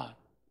living God?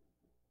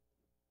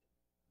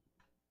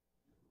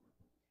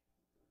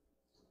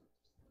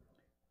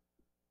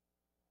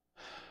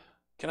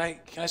 Can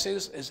I say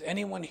this? Is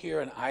anyone here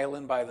an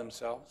island by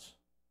themselves?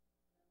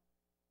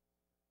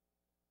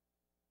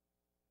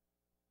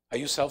 Are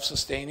you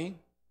self-sustaining?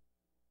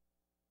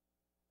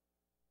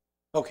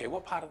 Okay,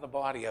 what part of the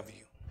body are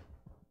you?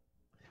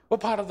 What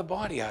part of the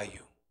body are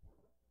you?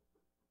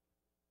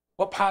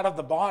 What part of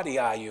the body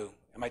are you?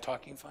 Am I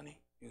talking funny?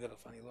 You got a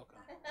funny look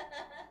on.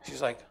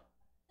 She's like,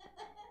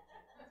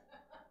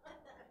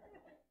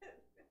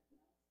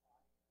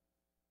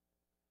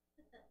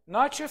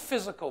 not your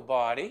physical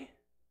body.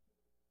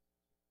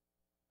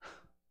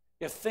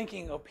 You're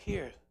thinking up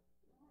here.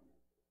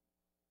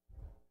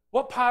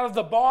 What part of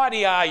the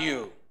body are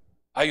you?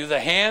 Are you the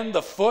hand,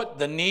 the foot,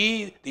 the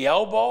knee, the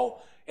elbow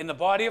in the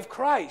body of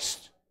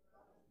Christ?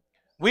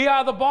 We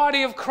are the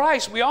body of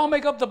Christ. We all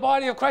make up the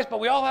body of Christ, but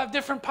we all have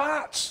different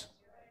parts.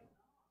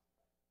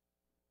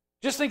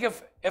 Just think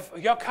if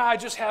your car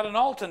just had an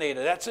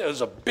alternator, that's it. There's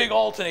a big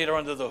alternator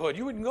under the hood.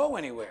 You wouldn't go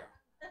anywhere.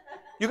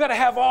 You got to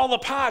have all the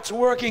parts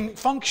working,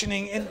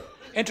 functioning,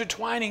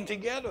 intertwining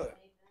together.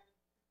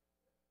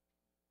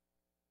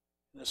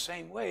 In the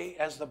same way,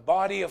 as the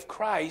body of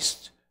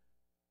Christ,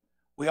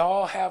 we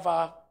all have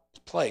our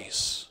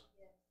place.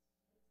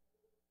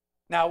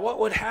 Now, what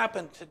would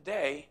happen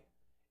today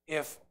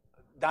if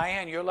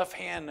Diane, your left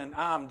hand and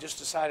arm just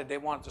decided they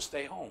wanted to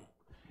stay home?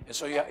 And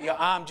so your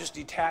arm just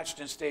detached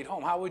and stayed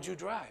home. How would you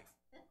drive?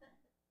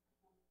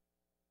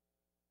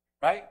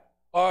 Right?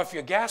 Or if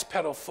your gas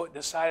pedal foot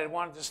decided it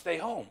wanted to stay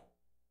home,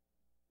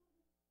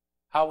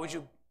 how would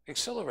you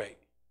accelerate?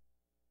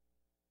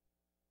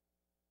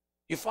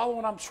 You follow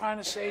what I'm trying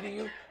to say to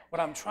you? What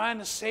I'm trying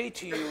to say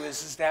to you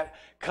is that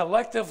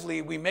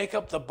collectively we make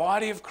up the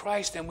body of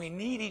Christ and we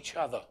need each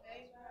other.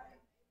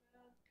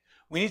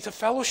 We need to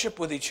fellowship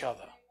with each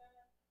other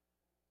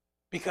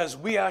because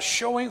we are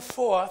showing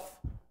forth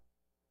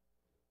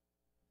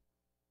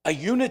a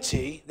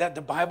unity that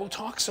the Bible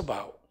talks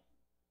about.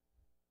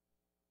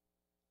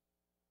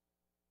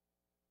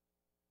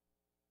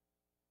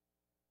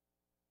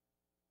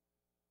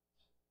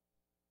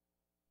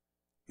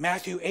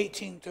 Matthew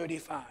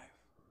 18:35.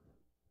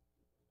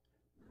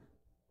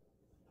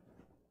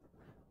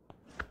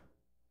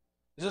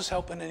 Is this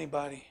helping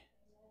anybody?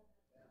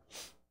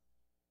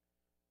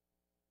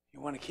 You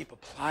want to keep a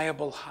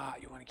pliable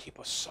heart. You want to keep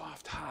a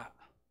soft heart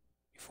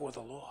before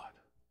the Lord.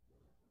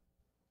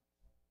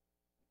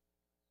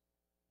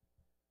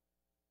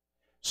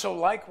 So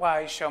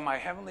likewise shall my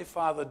heavenly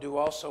Father do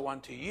also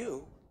unto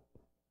you,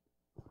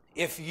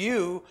 if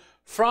you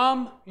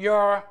from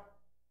your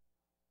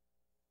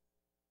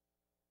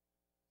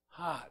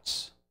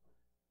hearts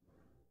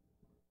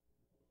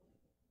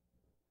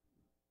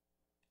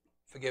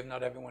forgive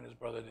not everyone his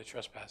brother their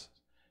trespasses.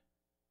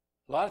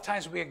 A lot of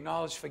times we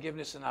acknowledge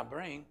forgiveness in our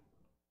brain.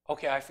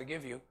 Okay, I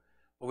forgive you,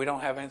 but we don't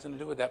have anything to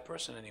do with that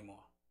person anymore.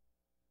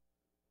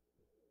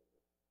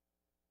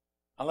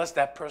 Unless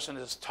that person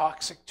is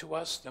toxic to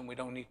us, then we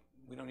don't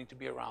need to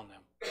be around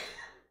them.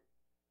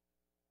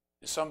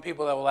 There's some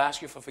people that will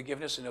ask you for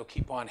forgiveness and they'll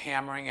keep on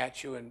hammering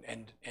at you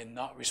and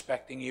not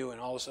respecting you and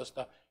all this other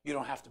stuff. You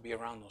don't have to be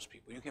around those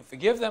people. You can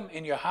forgive them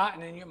in your heart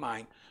and in your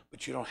mind,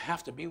 but you don't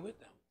have to be with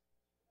them.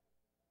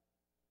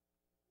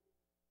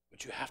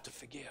 But you have to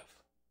forgive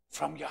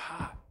from your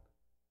heart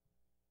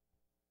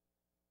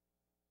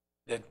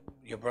that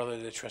your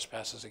brother that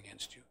trespasses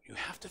against you. You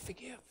have to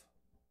forgive.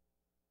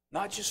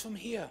 Not just from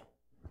here,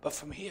 but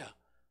from here.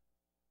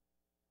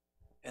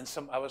 And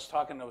I was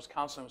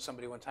counseling with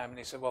somebody one time, and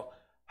they said, well,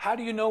 how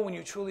do you know when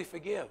you truly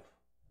forgive?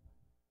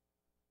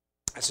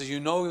 I said, you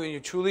know when you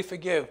truly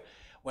forgive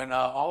when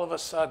all of a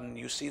sudden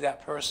you see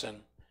that person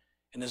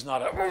and there's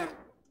not a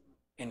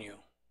in you.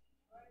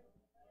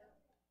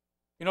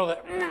 You know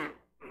that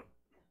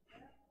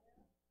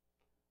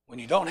when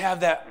you don't have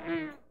that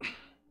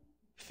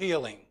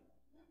feeling,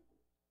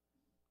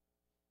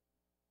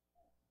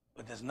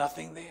 but there's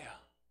nothing there,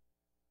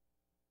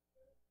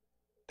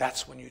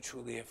 that's when you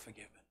truly have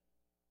forgiven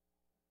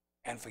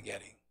and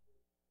forgetting.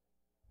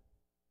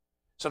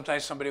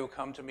 Sometimes somebody will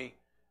come to me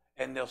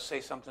and they'll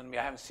say something to me.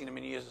 I haven't seen them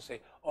in years and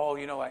say, oh,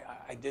 you know,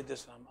 I did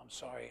this and I'm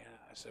sorry. And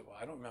I said, well,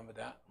 I don't remember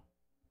that.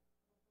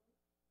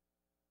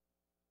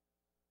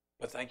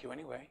 But thank you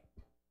anyway.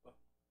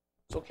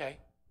 It's okay.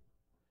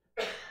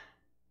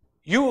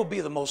 You will be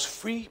the most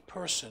free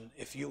person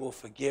if you will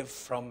forgive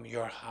from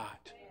your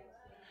heart.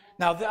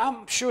 Now,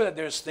 I'm sure that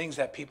there's things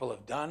that people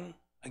have done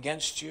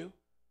against you,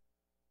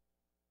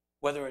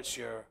 whether it's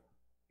your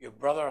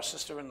brother or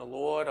sister in the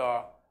Lord,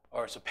 or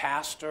it's a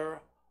pastor,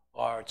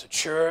 or it's a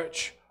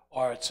church,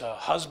 or it's a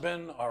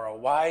husband, or a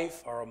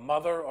wife, or a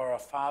mother, or a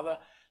father.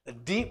 The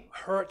deep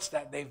hurts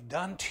that they've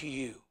done to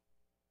you,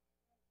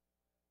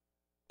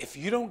 if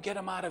you don't get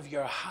them out of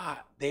your heart,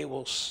 they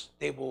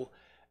will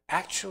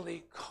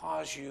actually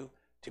cause you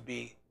to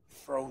be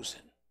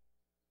frozen.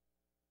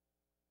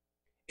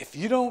 If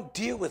you don't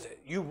deal with it,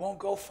 you won't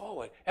go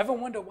forward. Ever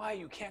wonder why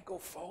you can't go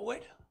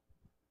forward?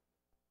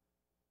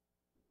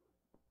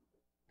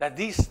 That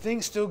these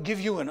things still give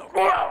you an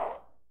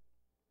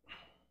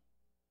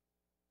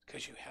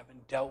because you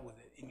haven't dealt with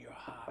it in your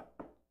heart.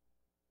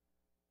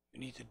 You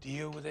need to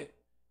deal with it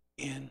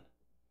in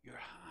your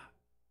heart.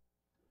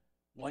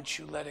 Once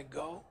you let it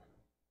go,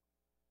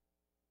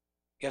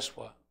 guess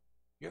what?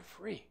 You're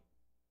free.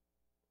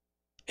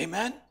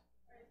 Amen?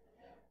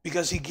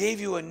 Because he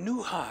gave you a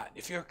new heart.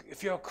 If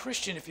you're a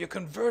Christian, if you're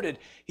converted,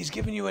 he's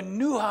given you a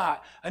new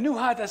heart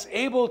that's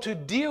able to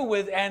deal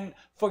with and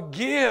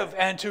forgive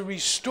and to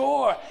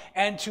restore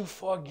and to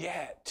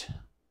forget.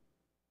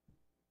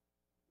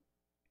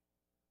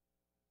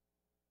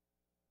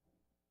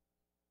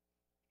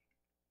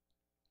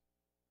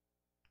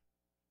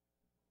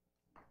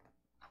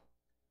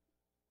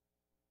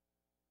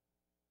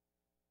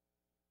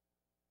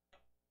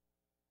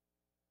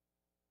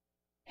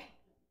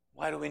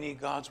 Why do we need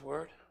God's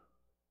word?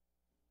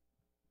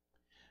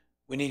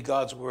 We need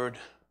God's word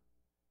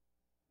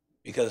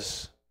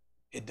because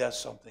it does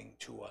something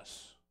to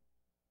us.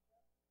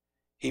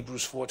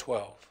 Hebrews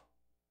 4:12.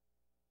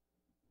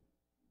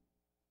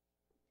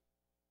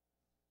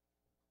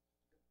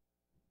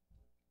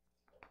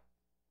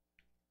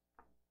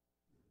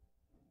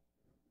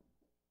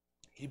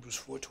 Hebrews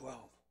 4:12.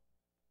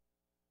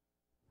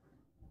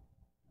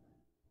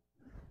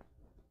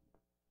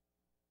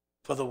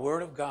 For the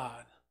word of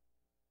God,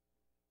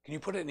 can you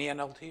put it in the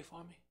NLT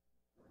for me?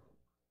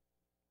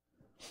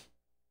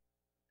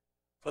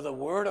 For the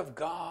word of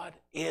God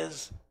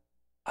is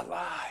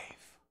alive.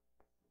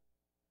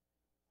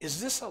 Is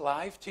this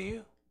alive to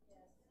you?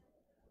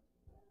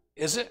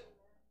 Is it?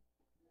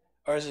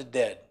 Or is it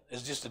dead?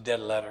 It's just a dead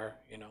letter,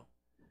 you know.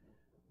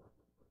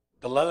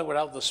 The letter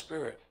without the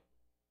Spirit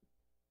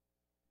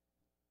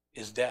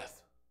is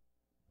death.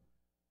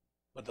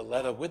 But the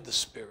letter with the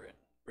Spirit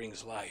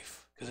brings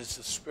life. Because it's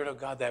the Spirit of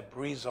God that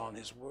breathes on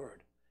his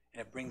word.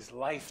 And it brings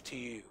life to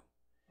you.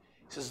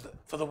 He says,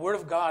 for the word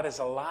of God is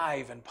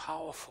alive and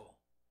powerful.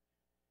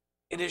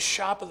 It is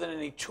sharper than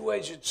any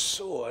two-edged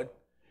sword,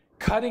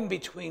 cutting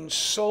between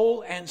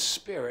soul and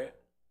spirit,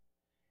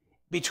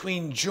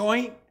 between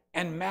joint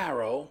and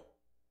marrow.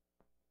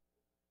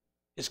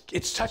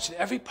 It's touched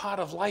every part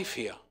of life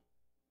here.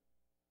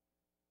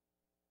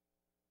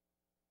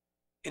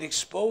 It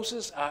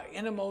exposes our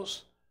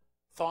innermost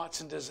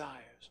thoughts and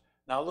desires.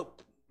 Now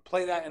look,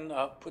 play that and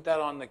put that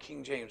on the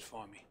King James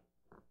for me.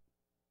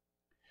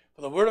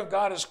 For the word of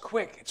God is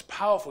quick, it's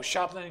powerful,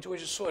 sharper than any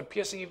two-edged sword,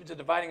 piercing even to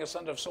dividing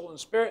asunder of soul and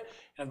spirit,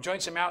 and of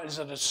joints and marrow. It is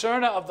a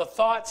discerner of the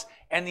thoughts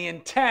and the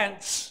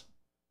intents.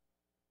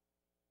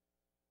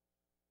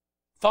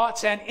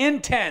 Thoughts and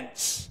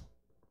intents.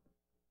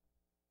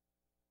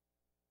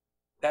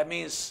 That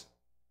means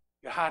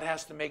your heart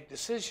has to make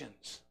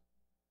decisions.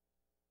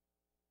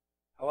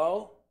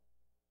 Hello?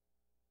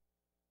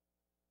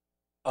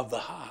 Of the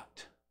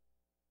heart.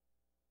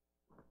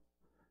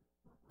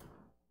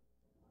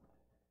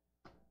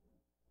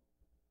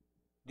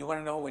 You want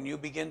to know when you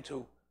begin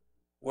to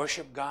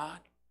worship God?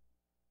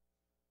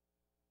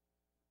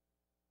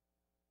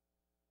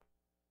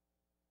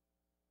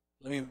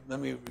 Let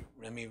me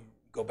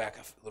go back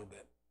a little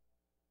bit.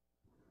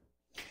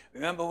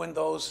 Remember when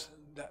those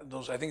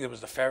I think it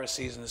was the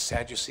Pharisees and the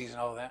Sadducees and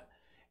all of that,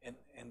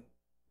 and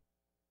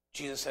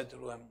Jesus said to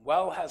them,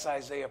 "Well has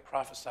Isaiah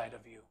prophesied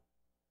of you,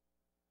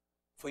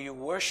 for you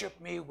worship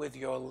me with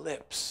your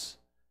lips,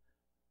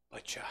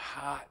 but your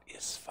heart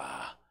is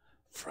far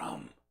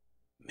from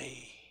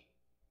me."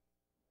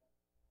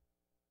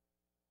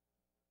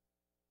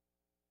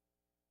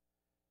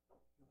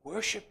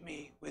 Worship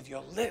me with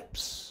your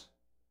lips.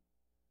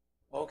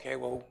 Okay,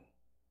 well,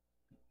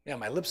 yeah,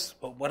 my lips,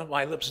 well, what are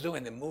my lips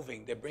doing? They're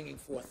moving, they're bringing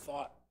forth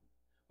thought.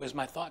 Where's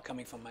my thought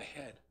coming from? My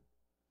head.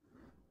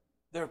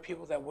 There are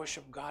people that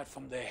worship God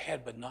from their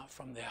head, but not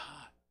from their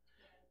heart,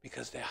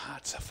 because their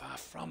hearts are far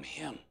from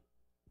Him.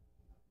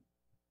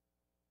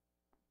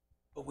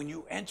 But when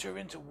you enter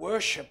into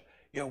worship,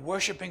 you're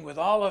worshiping with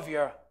all of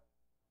your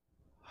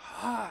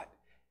heart,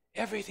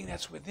 everything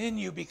that's within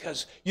you,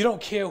 because you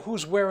don't care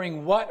who's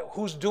wearing what,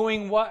 who's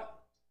doing what.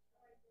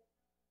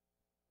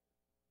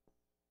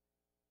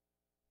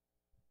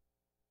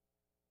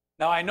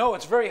 Now, I know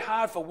it's very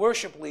hard for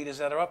worship leaders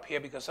that are up here,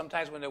 because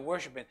sometimes when they're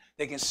worshiping,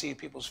 they can see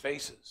people's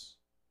faces.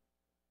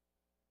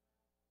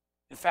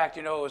 In fact,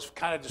 you know, it was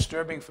kind of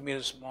disturbing for me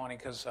this morning,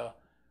 because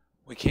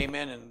we came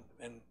in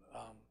and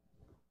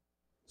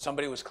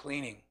somebody was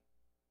cleaning.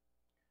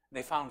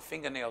 They found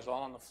fingernails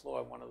all on the floor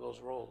of one of those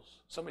rolls.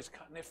 Somebody's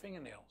cutting their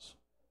fingernails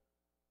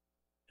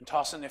and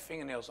tossing their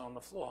fingernails on the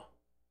floor.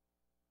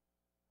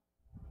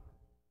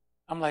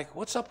 I'm like,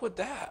 what's up with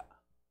that?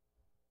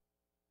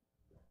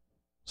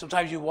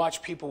 Sometimes you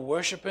watch people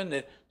worshiping,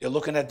 they're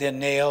looking at their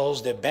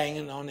nails, they're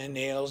banging on their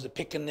nails, they're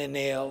picking their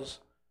nails,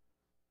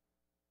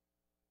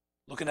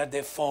 looking at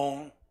their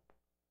phone.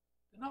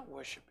 They're not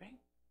worshiping,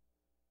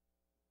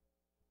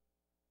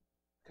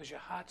 because your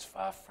heart's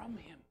far from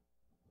Him.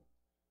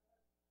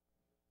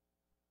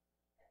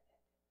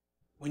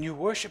 When you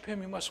worship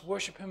Him, you must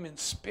worship Him in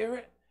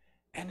spirit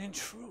and in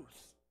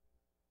truth.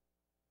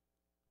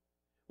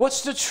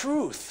 What's the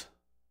truth?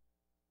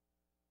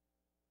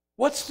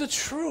 What's the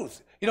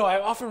truth? You know,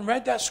 I often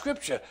read that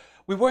scripture.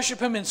 We worship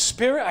Him in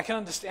spirit, I can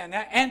understand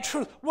that, and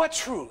truth. What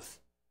truth?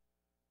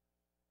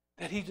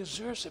 That He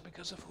deserves it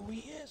because of who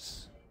He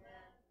is.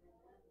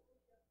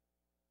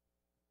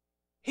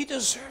 He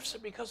deserves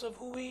it because of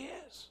who He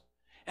is.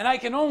 And I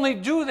can only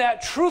do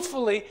that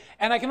truthfully,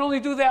 and I can only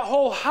do that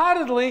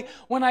wholeheartedly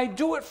when I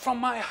do it from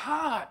my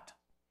heart.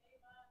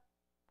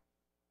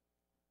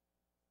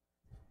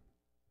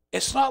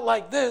 It's not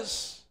like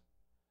this.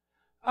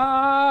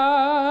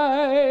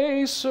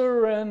 I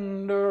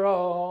surrender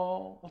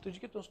all. Oh, did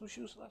you get those new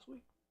shoes last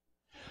week?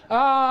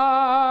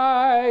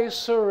 I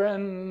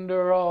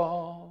surrender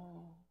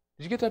all.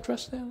 Did you get that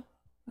dress there?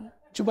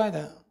 Did you buy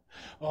that?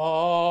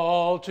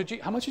 All to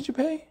Jesus. How much did you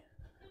pay?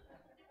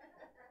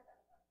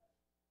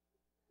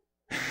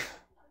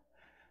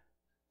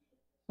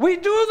 We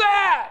do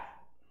that.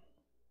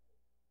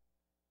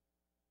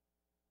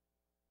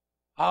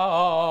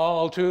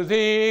 All to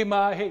Thee,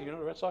 my hate. You know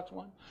the Red Sox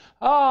one?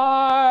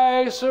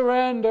 I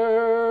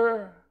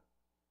surrender.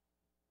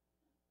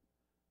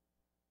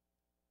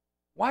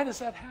 Why does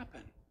that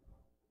happen?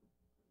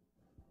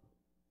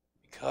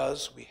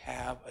 Because we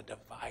have a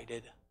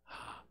divided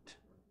heart.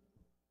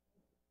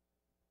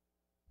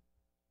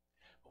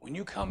 When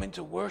you come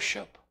into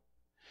worship,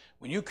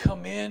 when you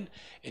come in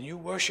and you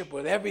worship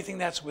with everything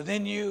that's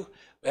within you,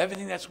 with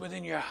everything that's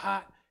within your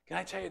heart, can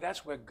I tell you,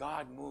 that's where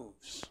God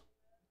moves.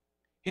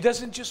 He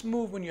doesn't just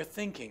move when you're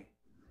thinking.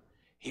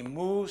 He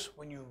moves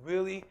when you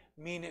really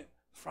mean it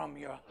from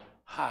your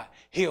heart.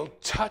 He'll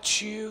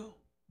touch you.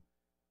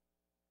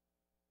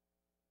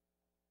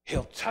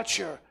 He'll touch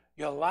your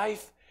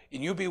life,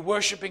 and you'll be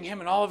worshiping Him,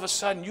 and all of a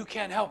sudden you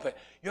can't help it.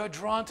 You're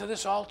drawn to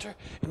this altar,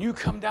 and you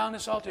come down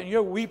this altar, and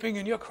you're weeping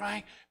and you're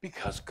crying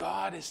because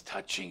God is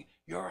touching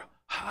your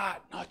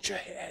heart, not your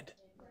head.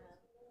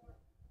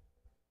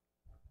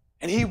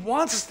 And He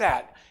wants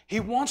that. He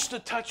wants to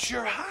touch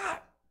your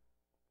heart.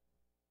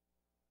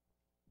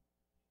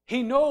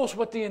 He knows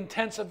what the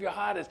intents of your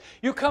heart is.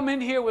 You come in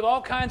here with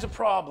all kinds of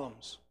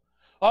problems,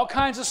 all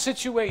kinds of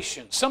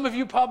situations. Some of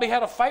you probably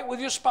had a fight with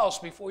your spouse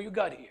before you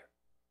got here.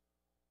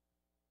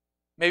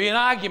 Maybe an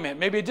argument,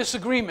 maybe a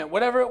disagreement,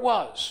 whatever it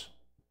was.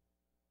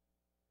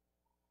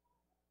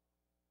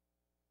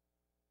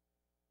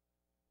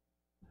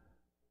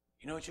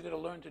 You know what you're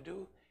going to learn to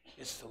do?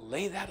 Is to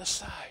lay that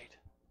aside.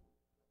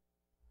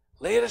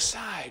 Lay it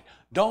aside.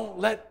 Don't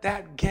let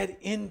that get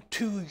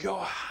into your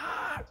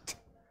heart.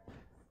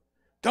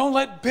 Don't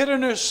let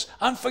bitterness,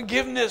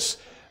 unforgiveness,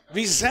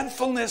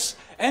 resentfulness,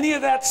 any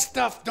of that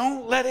stuff,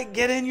 don't let it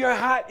get in your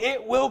heart.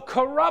 It will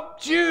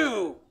corrupt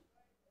you.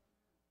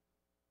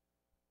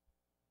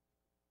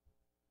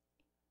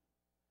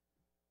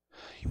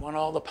 You want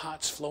all the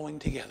parts flowing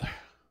together.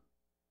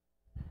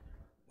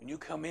 When you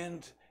come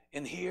in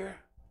here,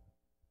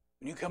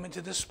 when you come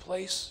into this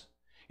place,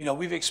 you know,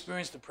 we've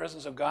experienced the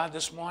presence of God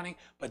this morning,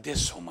 but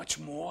there's so much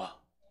more.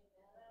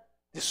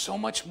 There's so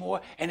much more,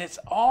 and it's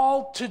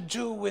all to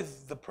do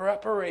with the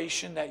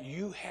preparation that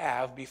you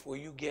have before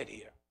you get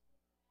here.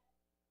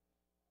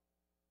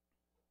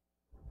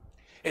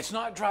 It's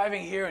not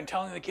driving here and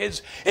telling the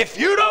kids, if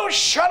you don't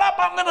shut up,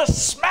 I'm going to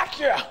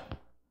smack you.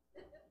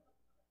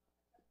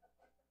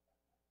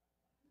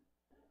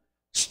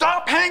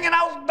 Stop hanging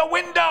out the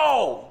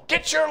window.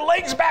 Get your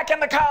legs back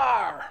in the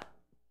car.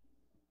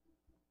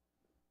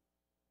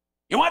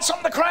 You want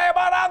something to cry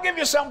about? I'll give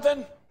you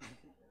something.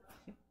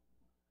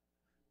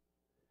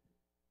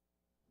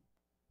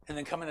 And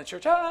then come into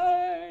church,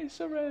 I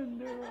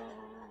surrender all.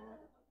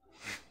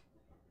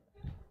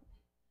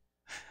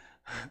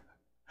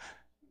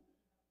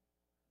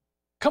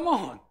 Come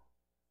on.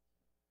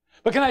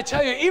 But can I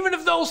tell you, even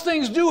if those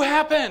things do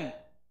happen,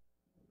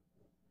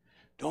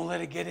 don't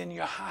let it get in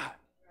your heart.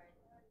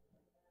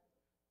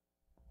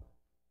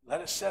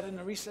 Let it set in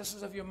the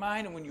recesses of your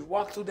mind, and when you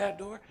walk through that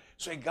door,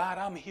 say, God,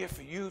 I'm here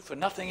for you, for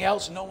nothing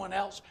else, no one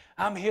else.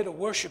 I'm here to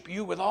worship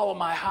you with all of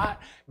my heart.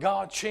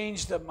 God,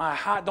 change my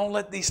heart. Don't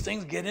let these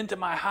things get into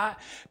my heart.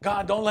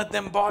 God, don't let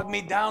them bog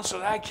me down so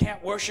that I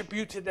can't worship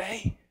you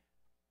today.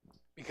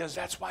 Because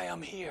that's why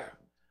I'm here.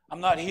 I'm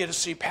not here to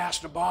see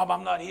Pastor Bob.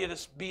 I'm not here to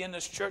be in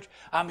this church.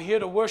 I'm here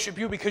to worship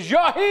you because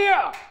you're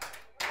here.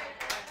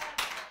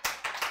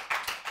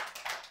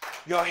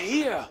 You're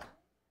here.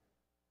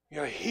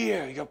 You're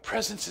here. Your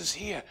presence is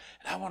here.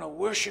 And I want to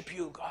worship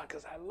you, God,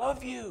 because I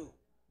love you.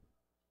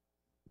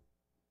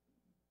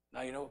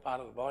 Now you know what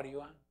part of the body you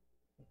are?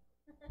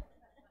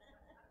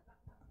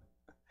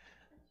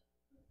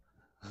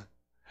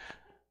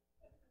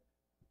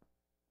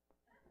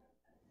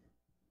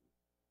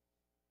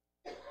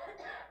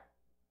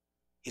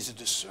 He's a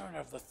discerner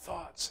of the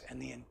thoughts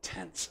and the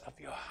intents of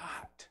your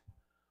heart.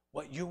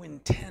 What you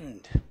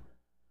intend.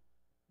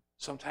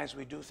 Sometimes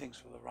we do things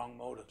for the wrong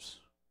motives.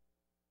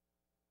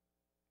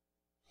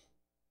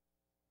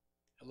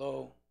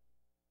 Hello?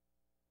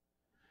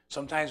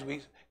 Sometimes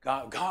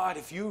God,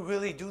 if you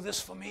really do this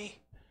for me,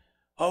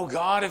 oh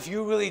God, if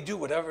you really do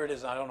whatever it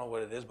is, I don't know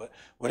what it is, but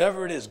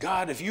whatever it is,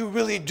 God, if you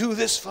really do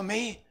this for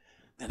me,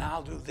 then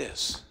I'll do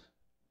this.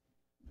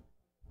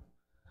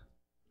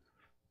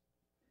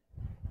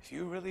 If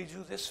you really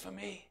do this for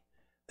me,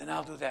 then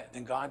I'll do that.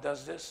 Then God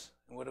does this,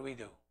 and what do? We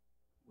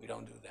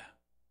don't do that.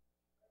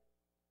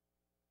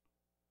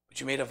 But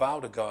you made a vow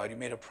to God. You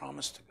made a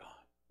promise to God.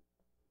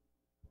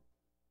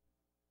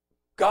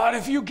 God,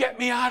 if you get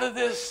me out of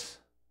this,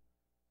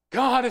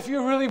 God, if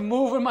you really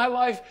move in my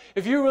life,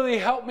 if you really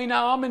help me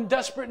now, I'm in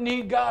desperate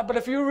need, God, but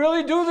if you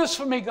really do this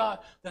for me, God,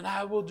 then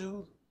I will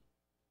do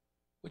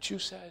what you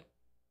said.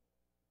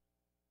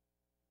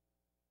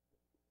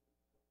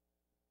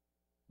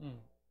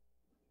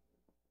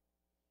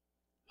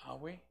 Are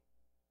we?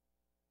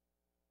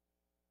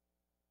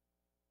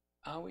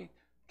 Are we?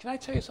 Can I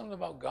tell you something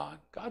about God?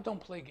 God don't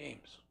play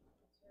games.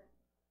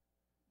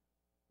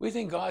 We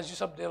think God's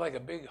just up there like a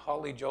big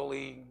holly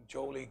jolly,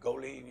 goly,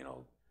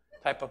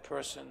 type of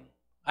person.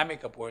 I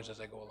make up words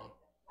as I go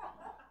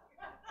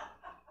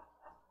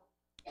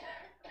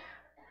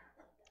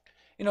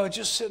along.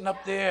 Just sitting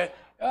up there,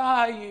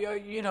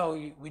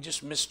 we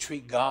just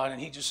mistreat God, and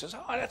he just says,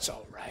 oh, that's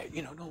all right.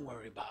 Don't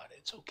worry about it.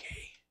 It's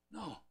okay.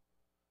 No.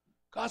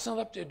 God's not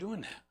up there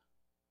doing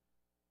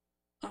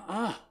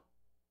that.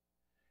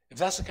 If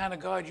that's the kind of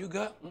God you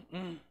got,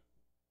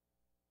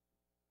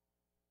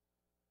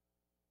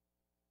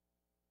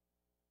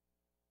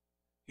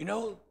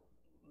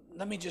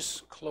 let me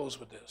just close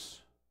with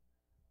this.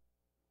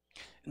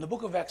 In the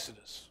book of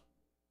Exodus,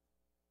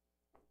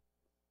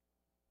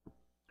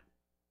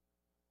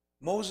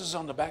 Moses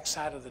on the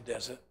backside of the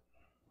desert,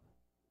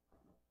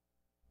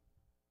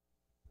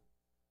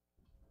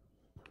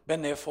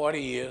 been there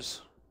 40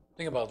 years.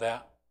 Think about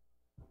that.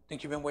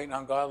 Think you've been waiting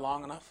on God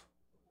long enough?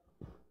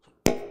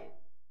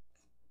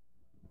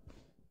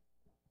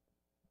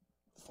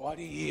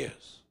 40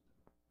 years.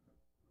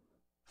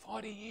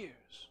 40 years.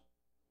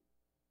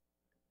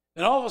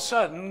 And all of a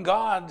sudden,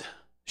 God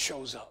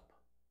shows up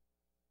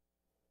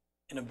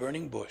in a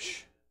burning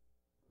bush.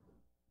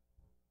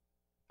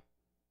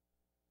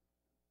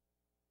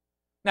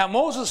 Now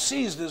Moses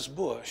sees this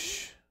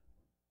bush.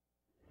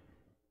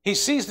 He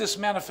sees this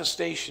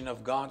manifestation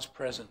of God's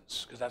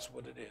presence, because that's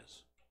what it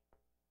is.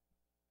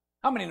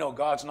 How many know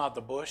God's not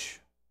the bush?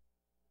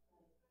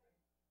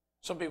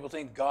 Some people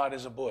think God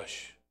is a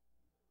bush.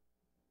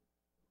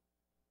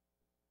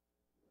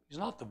 He's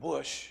not the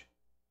bush.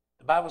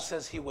 The Bible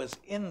says he was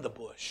in the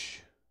bush.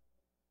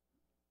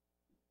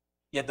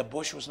 Yet the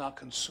bush was not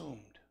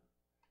consumed.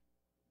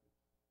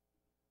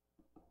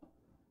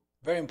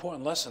 Very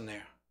important lesson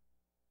there.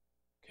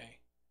 Okay?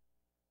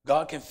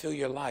 God can fill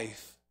your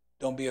life.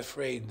 Don't be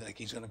afraid like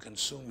he's going to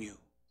consume you.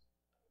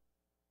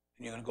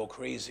 And you're going to go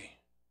crazy.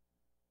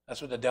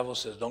 That's what the devil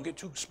says. Don't get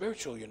too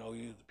spiritual,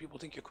 people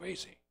think you're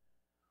crazy.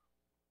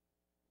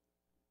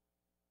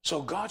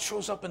 So God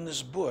shows up in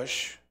this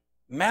bush,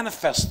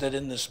 manifested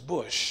in this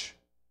bush.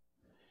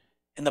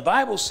 And the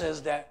Bible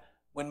says that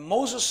when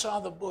Moses saw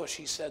the bush,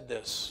 he said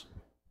this,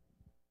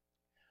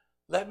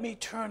 "Let me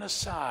turn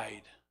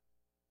aside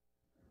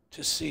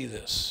to see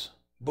this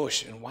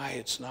bush and why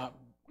it's not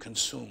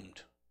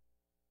consumed."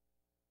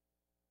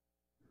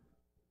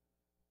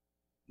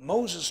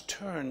 Moses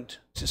turned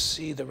to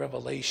see the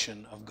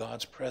revelation of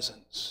God's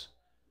presence.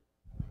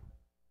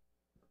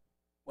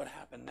 What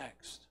happened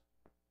next?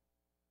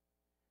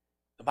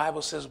 The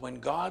Bible says when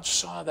God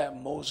saw that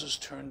Moses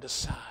turned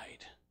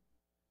aside,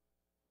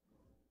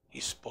 he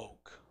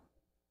spoke.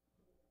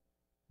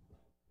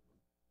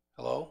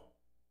 Hello?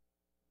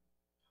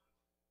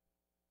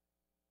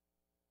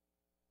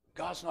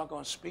 God's not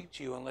going to speak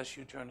to you unless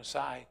you turn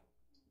aside.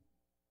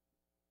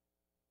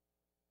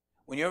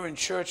 When you're in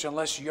church,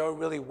 unless you're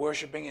really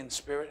worshiping in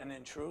spirit and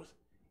in truth,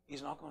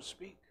 he's not going to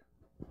speak.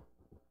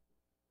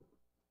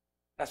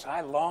 That's why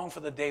I long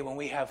for the day when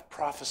we have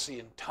prophecy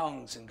and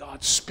tongues and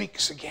God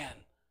speaks again.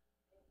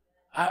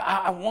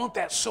 I want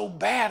that so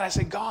bad. I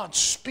say, God,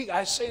 speak.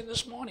 I say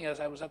this morning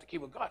as I was at the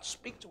keyboard, God,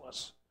 speak to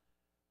us.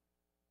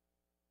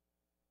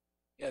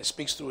 Yeah, he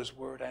speaks through his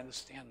word. I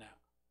understand that.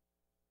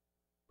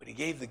 But he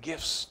gave the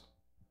gifts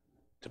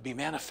to be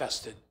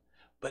manifested.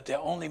 But they're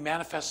only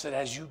manifested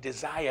as you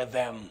desire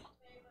them.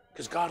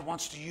 Because God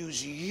wants to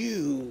use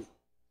you.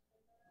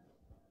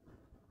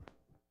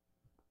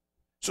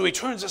 So he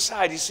turns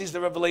aside. He sees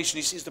the revelation.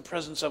 He sees the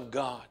presence of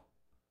God.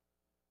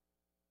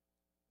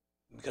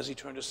 Because he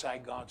turned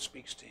aside, God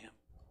speaks to him.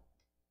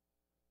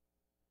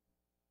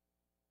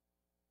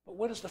 But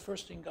what is the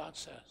first thing God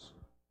says?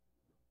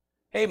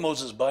 "Hey,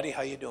 Moses, buddy,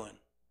 how you doing?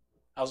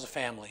 How's the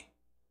family?"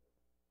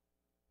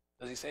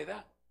 Does he say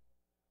that?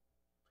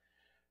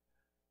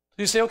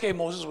 Does he say, "Okay,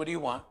 Moses, what do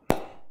you want?"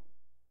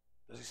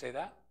 Does he say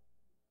that?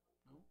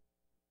 No.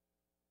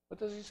 What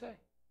does he say?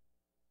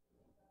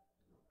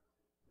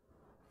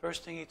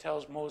 First thing he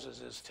tells Moses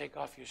is, "Take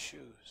off your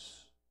shoes.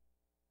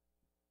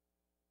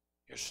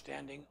 You're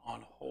standing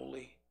on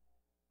holy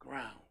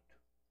ground."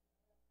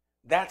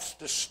 That's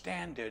the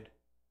standard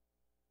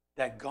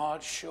that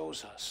God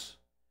shows us.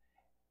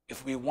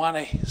 If we want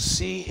to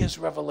see his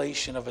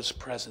revelation of his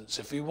presence,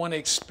 if we want to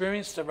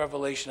experience the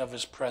revelation of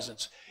his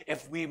presence,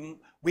 if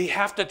we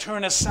have to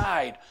turn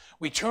aside.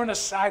 We turn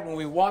aside when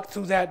we walk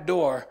through that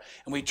door,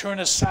 and we turn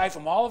aside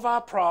from all of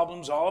our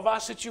problems, all of our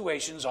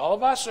situations, all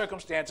of our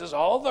circumstances,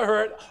 all of the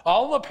hurt,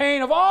 all of the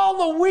pain of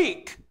all the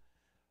weak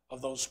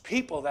of those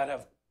people that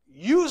have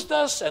used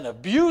us and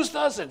abused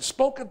us and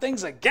spoken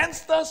things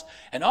against us,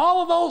 and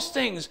all of those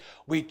things,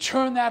 we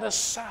turn that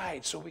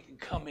aside so we can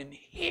come in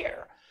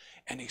here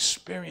and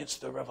experience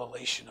the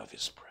revelation of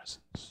his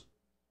presence.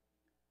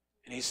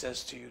 And he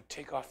says to you,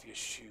 take off your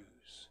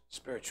shoes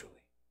spiritually.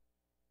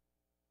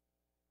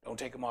 Don't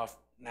take them off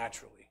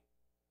naturally,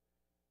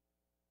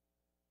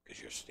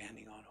 because you're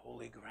standing on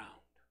holy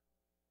ground.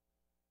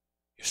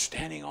 You're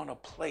standing on a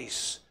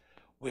place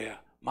where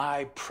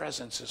my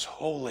presence is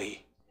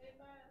holy.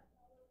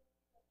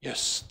 You're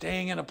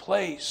staying in a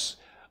place.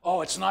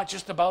 Oh, it's not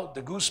just about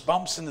the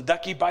goosebumps and the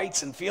ducky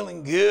bites and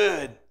feeling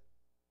good.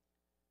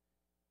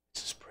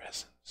 It's his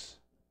presence.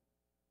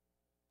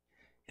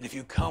 And if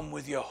you come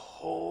with your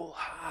whole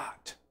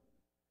heart,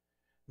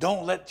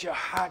 don't let your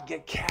heart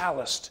get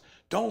calloused.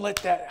 Don't let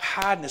that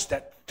hardness,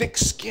 that thick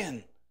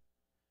skin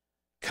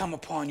come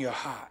upon your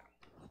heart.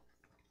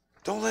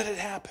 Don't let it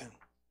happen.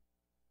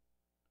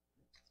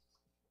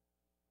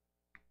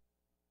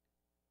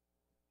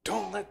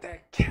 Don't let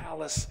that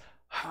callous,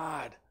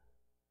 hard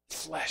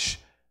flesh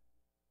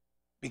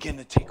begin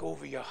to take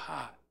over your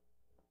heart,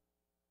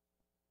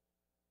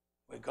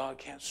 where God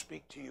can't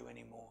speak to you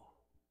anymore.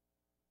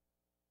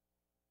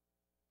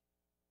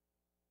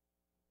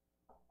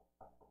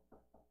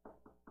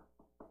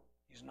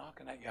 He's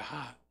knocking at your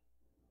heart.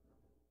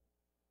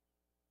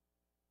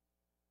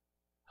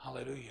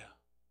 Hallelujah.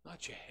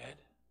 Not your head.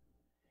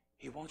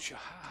 He wants your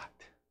heart.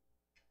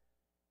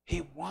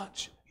 He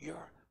wants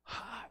your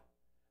heart.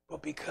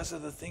 But because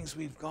of the things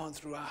we've gone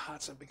through, our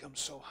hearts have become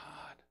so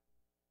hard.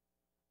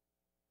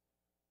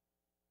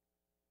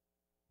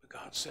 But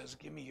God says,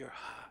 give me your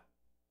heart.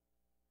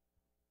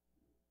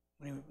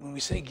 When we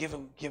say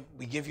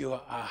we give you our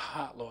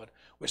heart, Lord,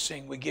 we're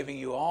saying we're giving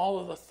you all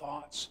of the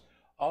thoughts,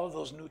 all of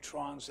those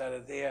neutrons that are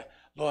there,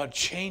 Lord,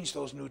 change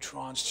those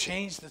neutrons,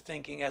 change the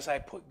thinking. As I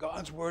put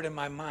God's word in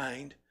my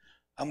mind,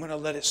 I'm going to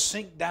let it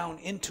sink down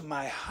into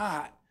my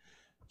heart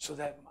so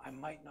that I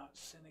might not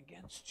sin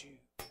against you.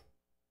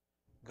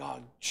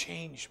 God,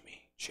 change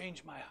me.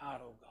 Change my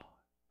heart, oh God.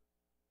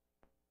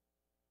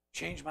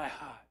 Change my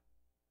heart,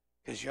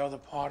 because you're the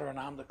potter and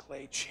I'm the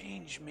clay.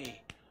 Change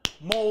me,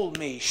 mold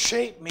me,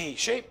 shape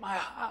my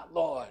heart,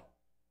 Lord.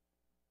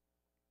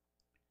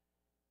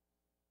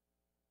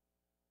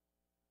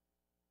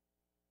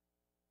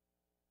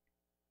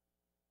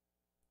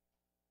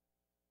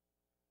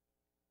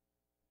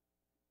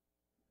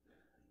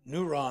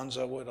 Neurons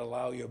are what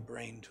allow your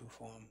brain to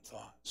form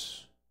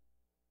thoughts.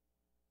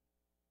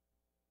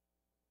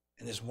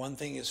 And there's one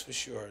thing is for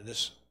sure.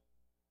 This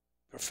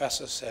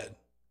professor said,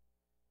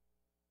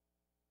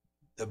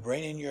 the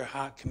brain in your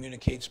heart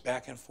communicates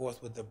back and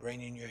forth with the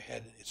brain in your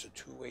head. It's a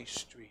two-way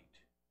street.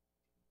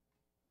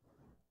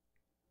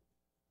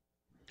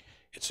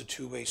 It's a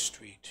two-way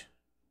street.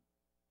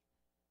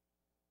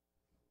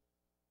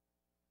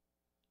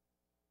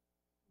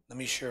 Let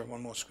me share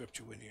one more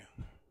scripture with you.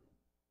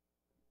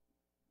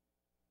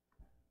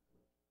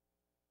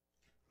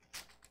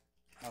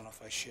 I don't know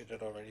if I shared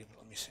it already, but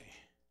let me see.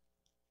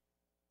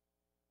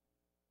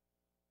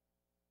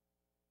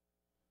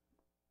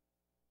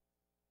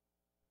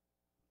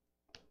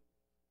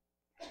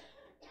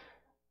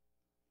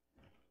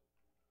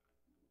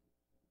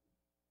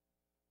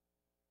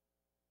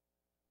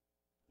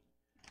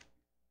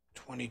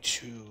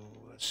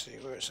 Let's see,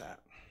 where is that?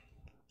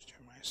 It's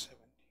Jeremiah 17.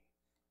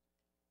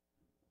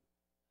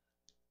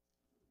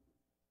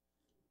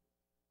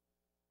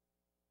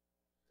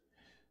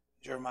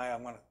 Jeremiah,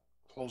 I'm going to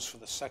close for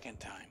the second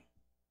time.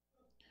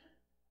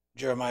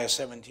 Jeremiah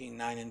 17,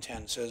 9 and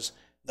 10 says,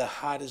 the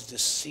heart is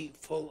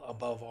deceitful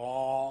above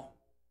all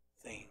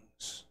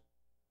things.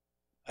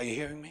 Are you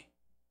hearing me?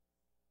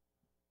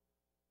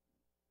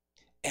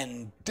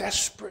 And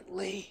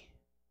desperately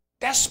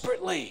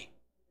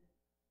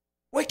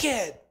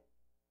wicked.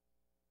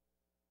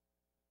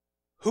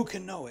 Who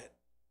can know it?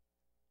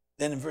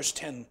 Then in verse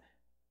 10,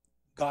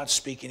 God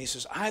speaking, he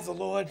says, I, the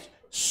Lord,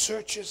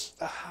 searches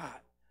the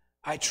heart.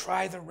 I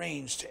try the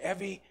reins to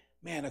every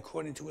man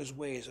according to his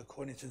ways,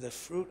 according to the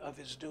fruit of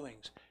his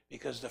doings.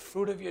 Because the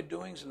fruit of your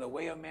doings and the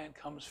way of man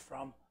comes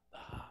from the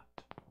heart.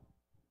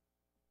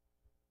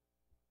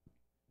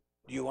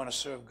 Do you want to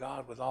serve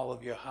God with all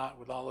of your heart,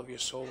 with all of your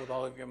soul, with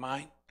all of your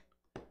mind?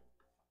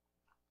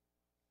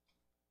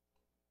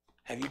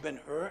 Have you been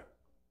hurt?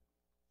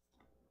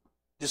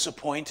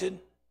 Disappointed?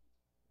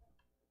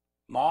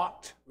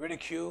 Mocked?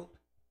 Ridiculed?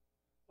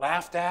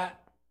 Laughed at?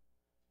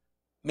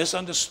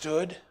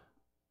 Misunderstood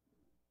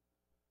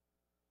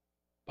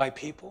by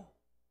people?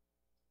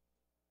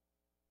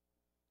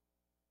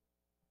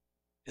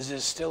 Is there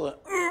still a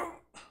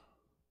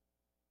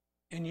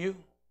in you?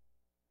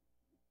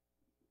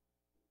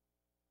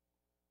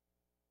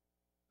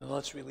 Then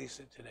let's release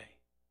it today.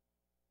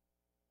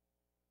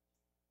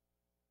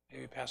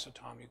 Maybe Pastor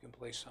Tom, you can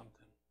play something.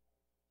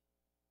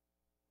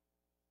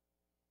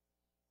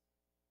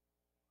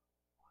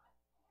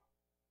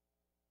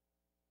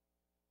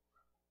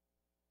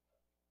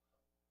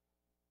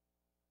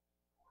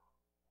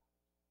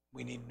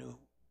 We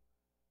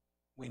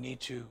need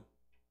to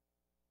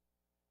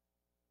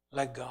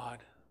let God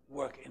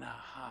work in our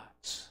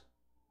hearts.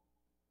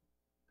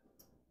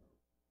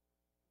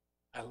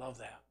 I love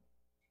that.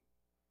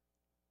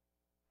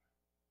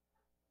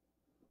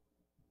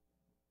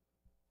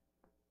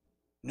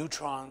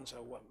 Neutrons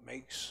are what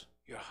makes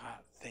your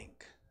heart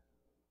think.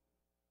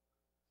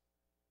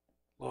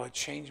 Lord,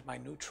 change my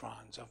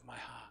neutrons of my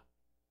heart.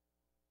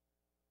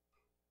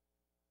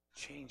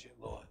 Change it,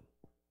 Lord,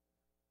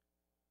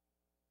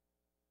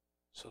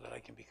 so that I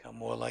can become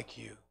more like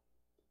you.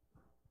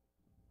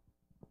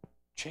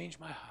 Change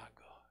my heart,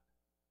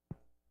 God.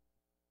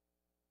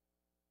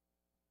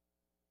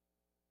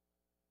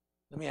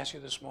 Let me ask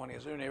you this morning,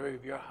 is there an area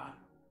of your heart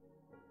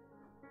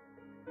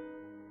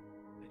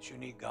that you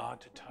need God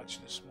to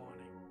touch this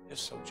morning? If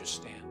so, just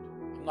stand.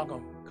 I'm not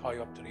going to call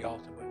you up to the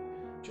altar, but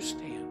just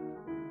stand.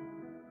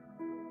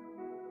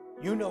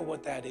 You know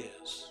what that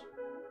is.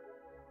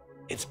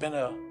 It's been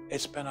a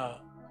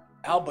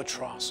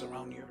albatross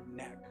around your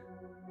neck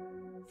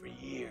for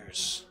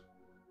years.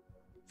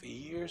 For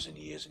years and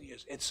years and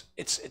years.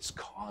 It's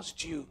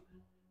caused you,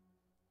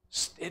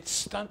 it's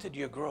stunted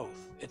your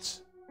growth.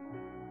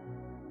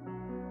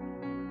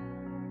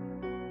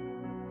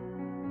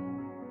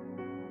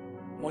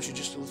 I want you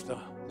just to lift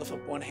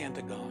up one hand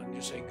to God and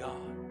just say, God.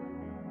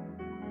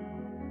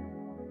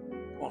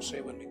 Come on, say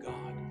it with me,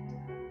 God.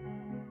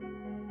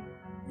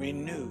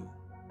 Renew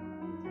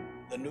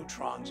the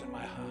neutrons in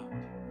my heart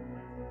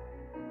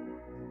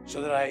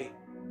so that I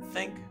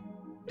think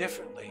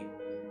differently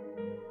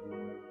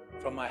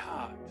from my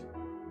heart.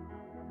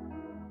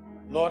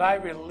 Lord, I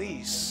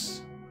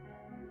release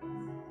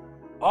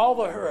all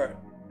the hurt,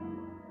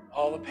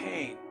 all the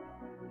pain,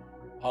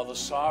 all the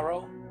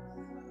sorrow,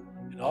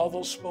 and all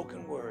those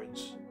spoken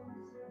words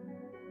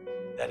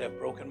that have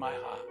broken my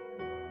heart.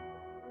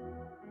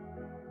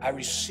 I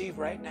receive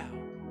right now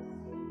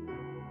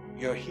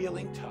your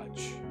healing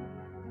touch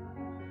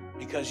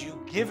because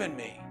you've given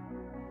me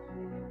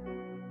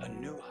a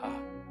new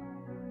heart.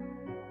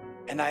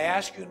 And I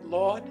ask you,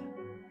 Lord,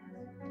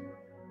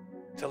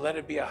 to let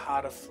it be a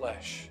heart of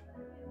flesh,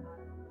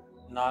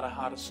 not a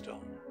heart of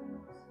stone.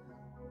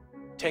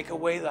 Take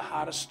away the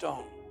heart of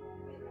stone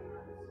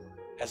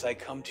as I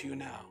come to you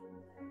now.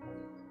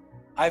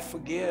 I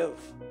forgive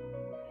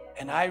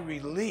and I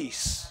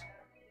release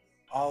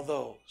all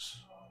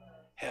those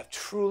who have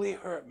truly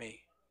hurt me.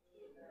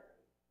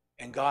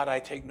 And God, I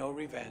take no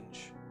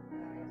revenge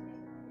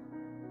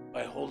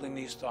by holding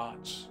these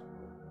thoughts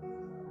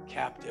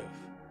captive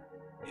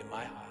in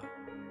my heart.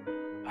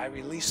 I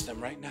release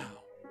them right now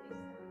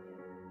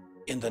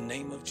in the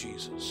name of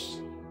Jesus.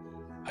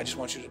 I just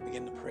want you to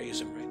begin to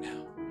praise him right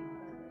now.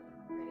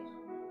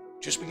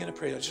 Just begin to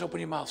praise. Just open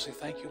your mouth. Say,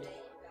 thank you, Lord.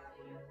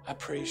 I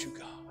praise you,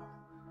 God.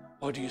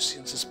 Oh, do you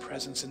sense his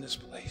presence in this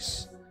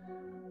place?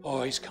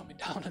 Oh, he's coming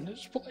down in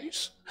this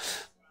place.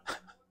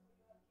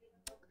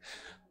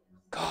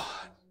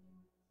 God.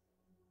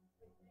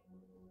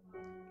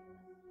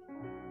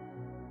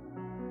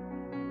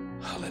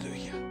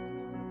 Hallelujah.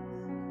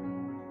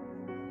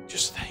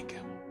 Just thank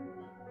him.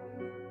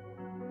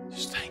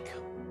 Just thank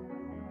him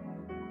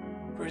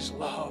for his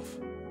love,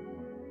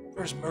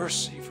 for his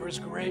mercy, for his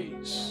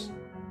grace.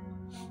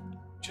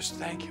 Just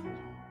thank him,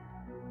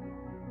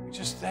 Lord.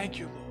 Just thank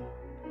you, Lord.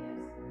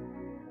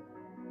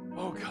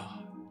 Oh,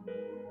 God.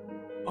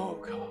 Oh,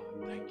 God.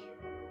 Thank you.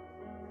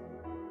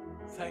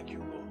 Thank you,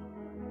 Lord.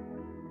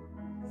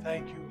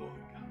 Thank you,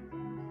 Lord God.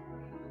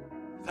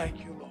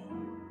 Thank you, Lord.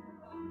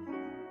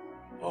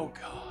 Oh,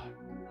 God.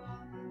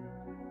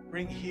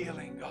 Bring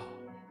healing, God.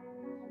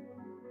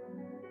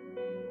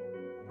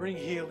 Bring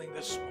healing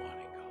this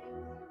morning, God.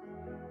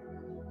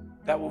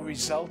 That will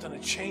result in a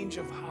change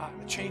of heart,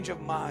 a change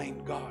of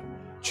mind, God.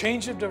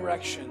 Change of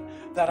direction.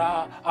 That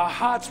our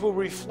hearts will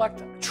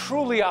reflect,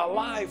 truly our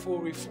life will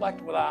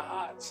reflect what our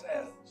heart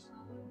says.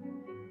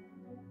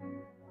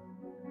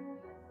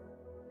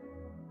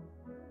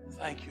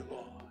 Thank you,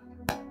 Lord.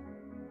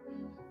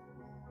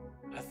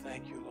 I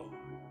thank you, Lord.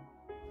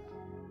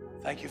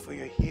 Thank you for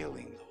your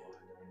healing, Lord,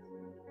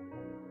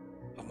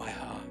 of my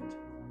heart.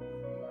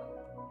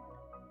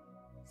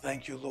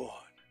 Thank you,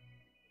 Lord,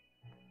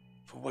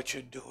 for what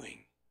you're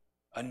doing,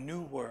 a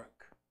new work.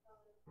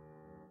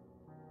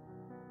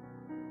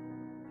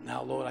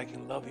 Now, Lord, I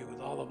can love you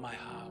with all of my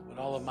heart, with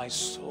all of my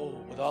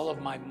soul, with all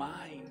of my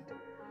mind,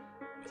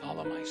 with all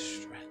of my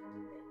strength.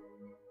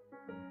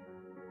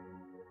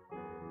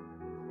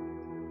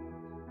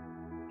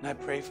 And I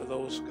pray for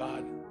those,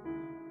 God,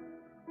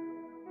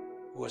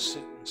 who are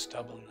sitting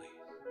stubbornly.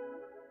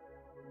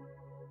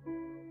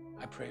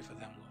 I pray for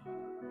them, Lord.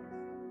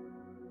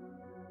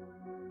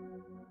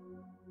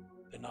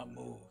 They're not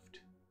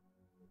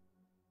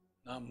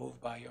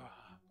moved by your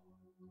heart.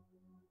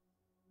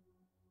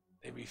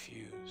 They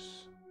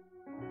refuse.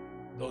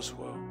 Those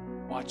who are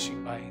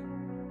watching by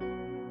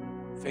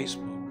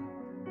Facebook,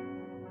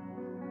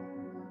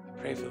 I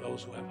pray for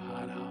those who have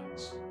hard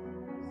hearts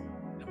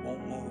that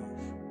won't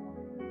move.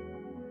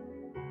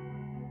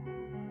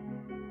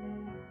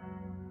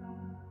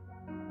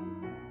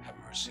 Have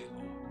mercy,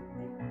 Lord.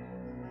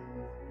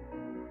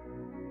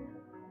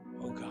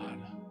 Oh God,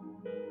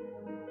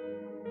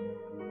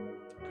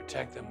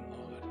 protect them,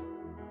 Lord.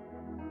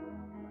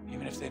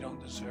 Even if they don't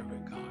deserve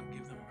it, God,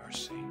 give them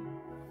mercy.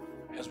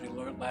 As we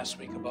learned last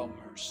week about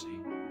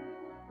mercy.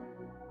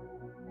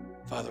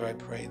 Father, I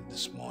pray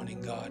this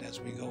morning, God,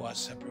 as we go our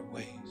separate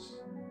ways,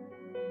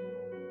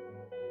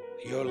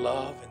 that your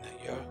love and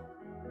that your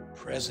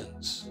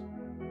presence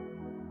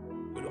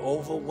would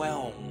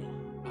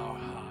overwhelm our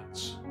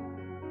hearts,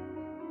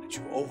 that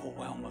you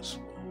overwhelm us,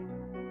 Lord,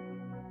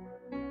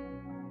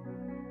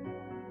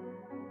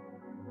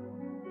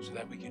 so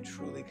that we can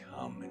truly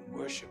come and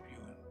worship you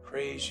and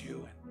praise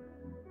you, and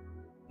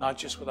not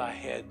just with our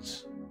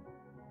heads,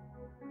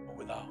 but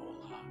with our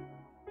whole heart.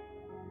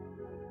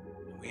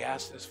 And we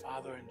ask this,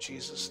 Father, in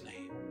Jesus'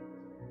 name.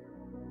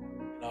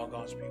 And all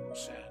God's people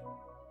said,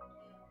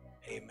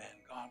 amen.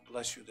 God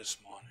bless you this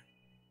morning.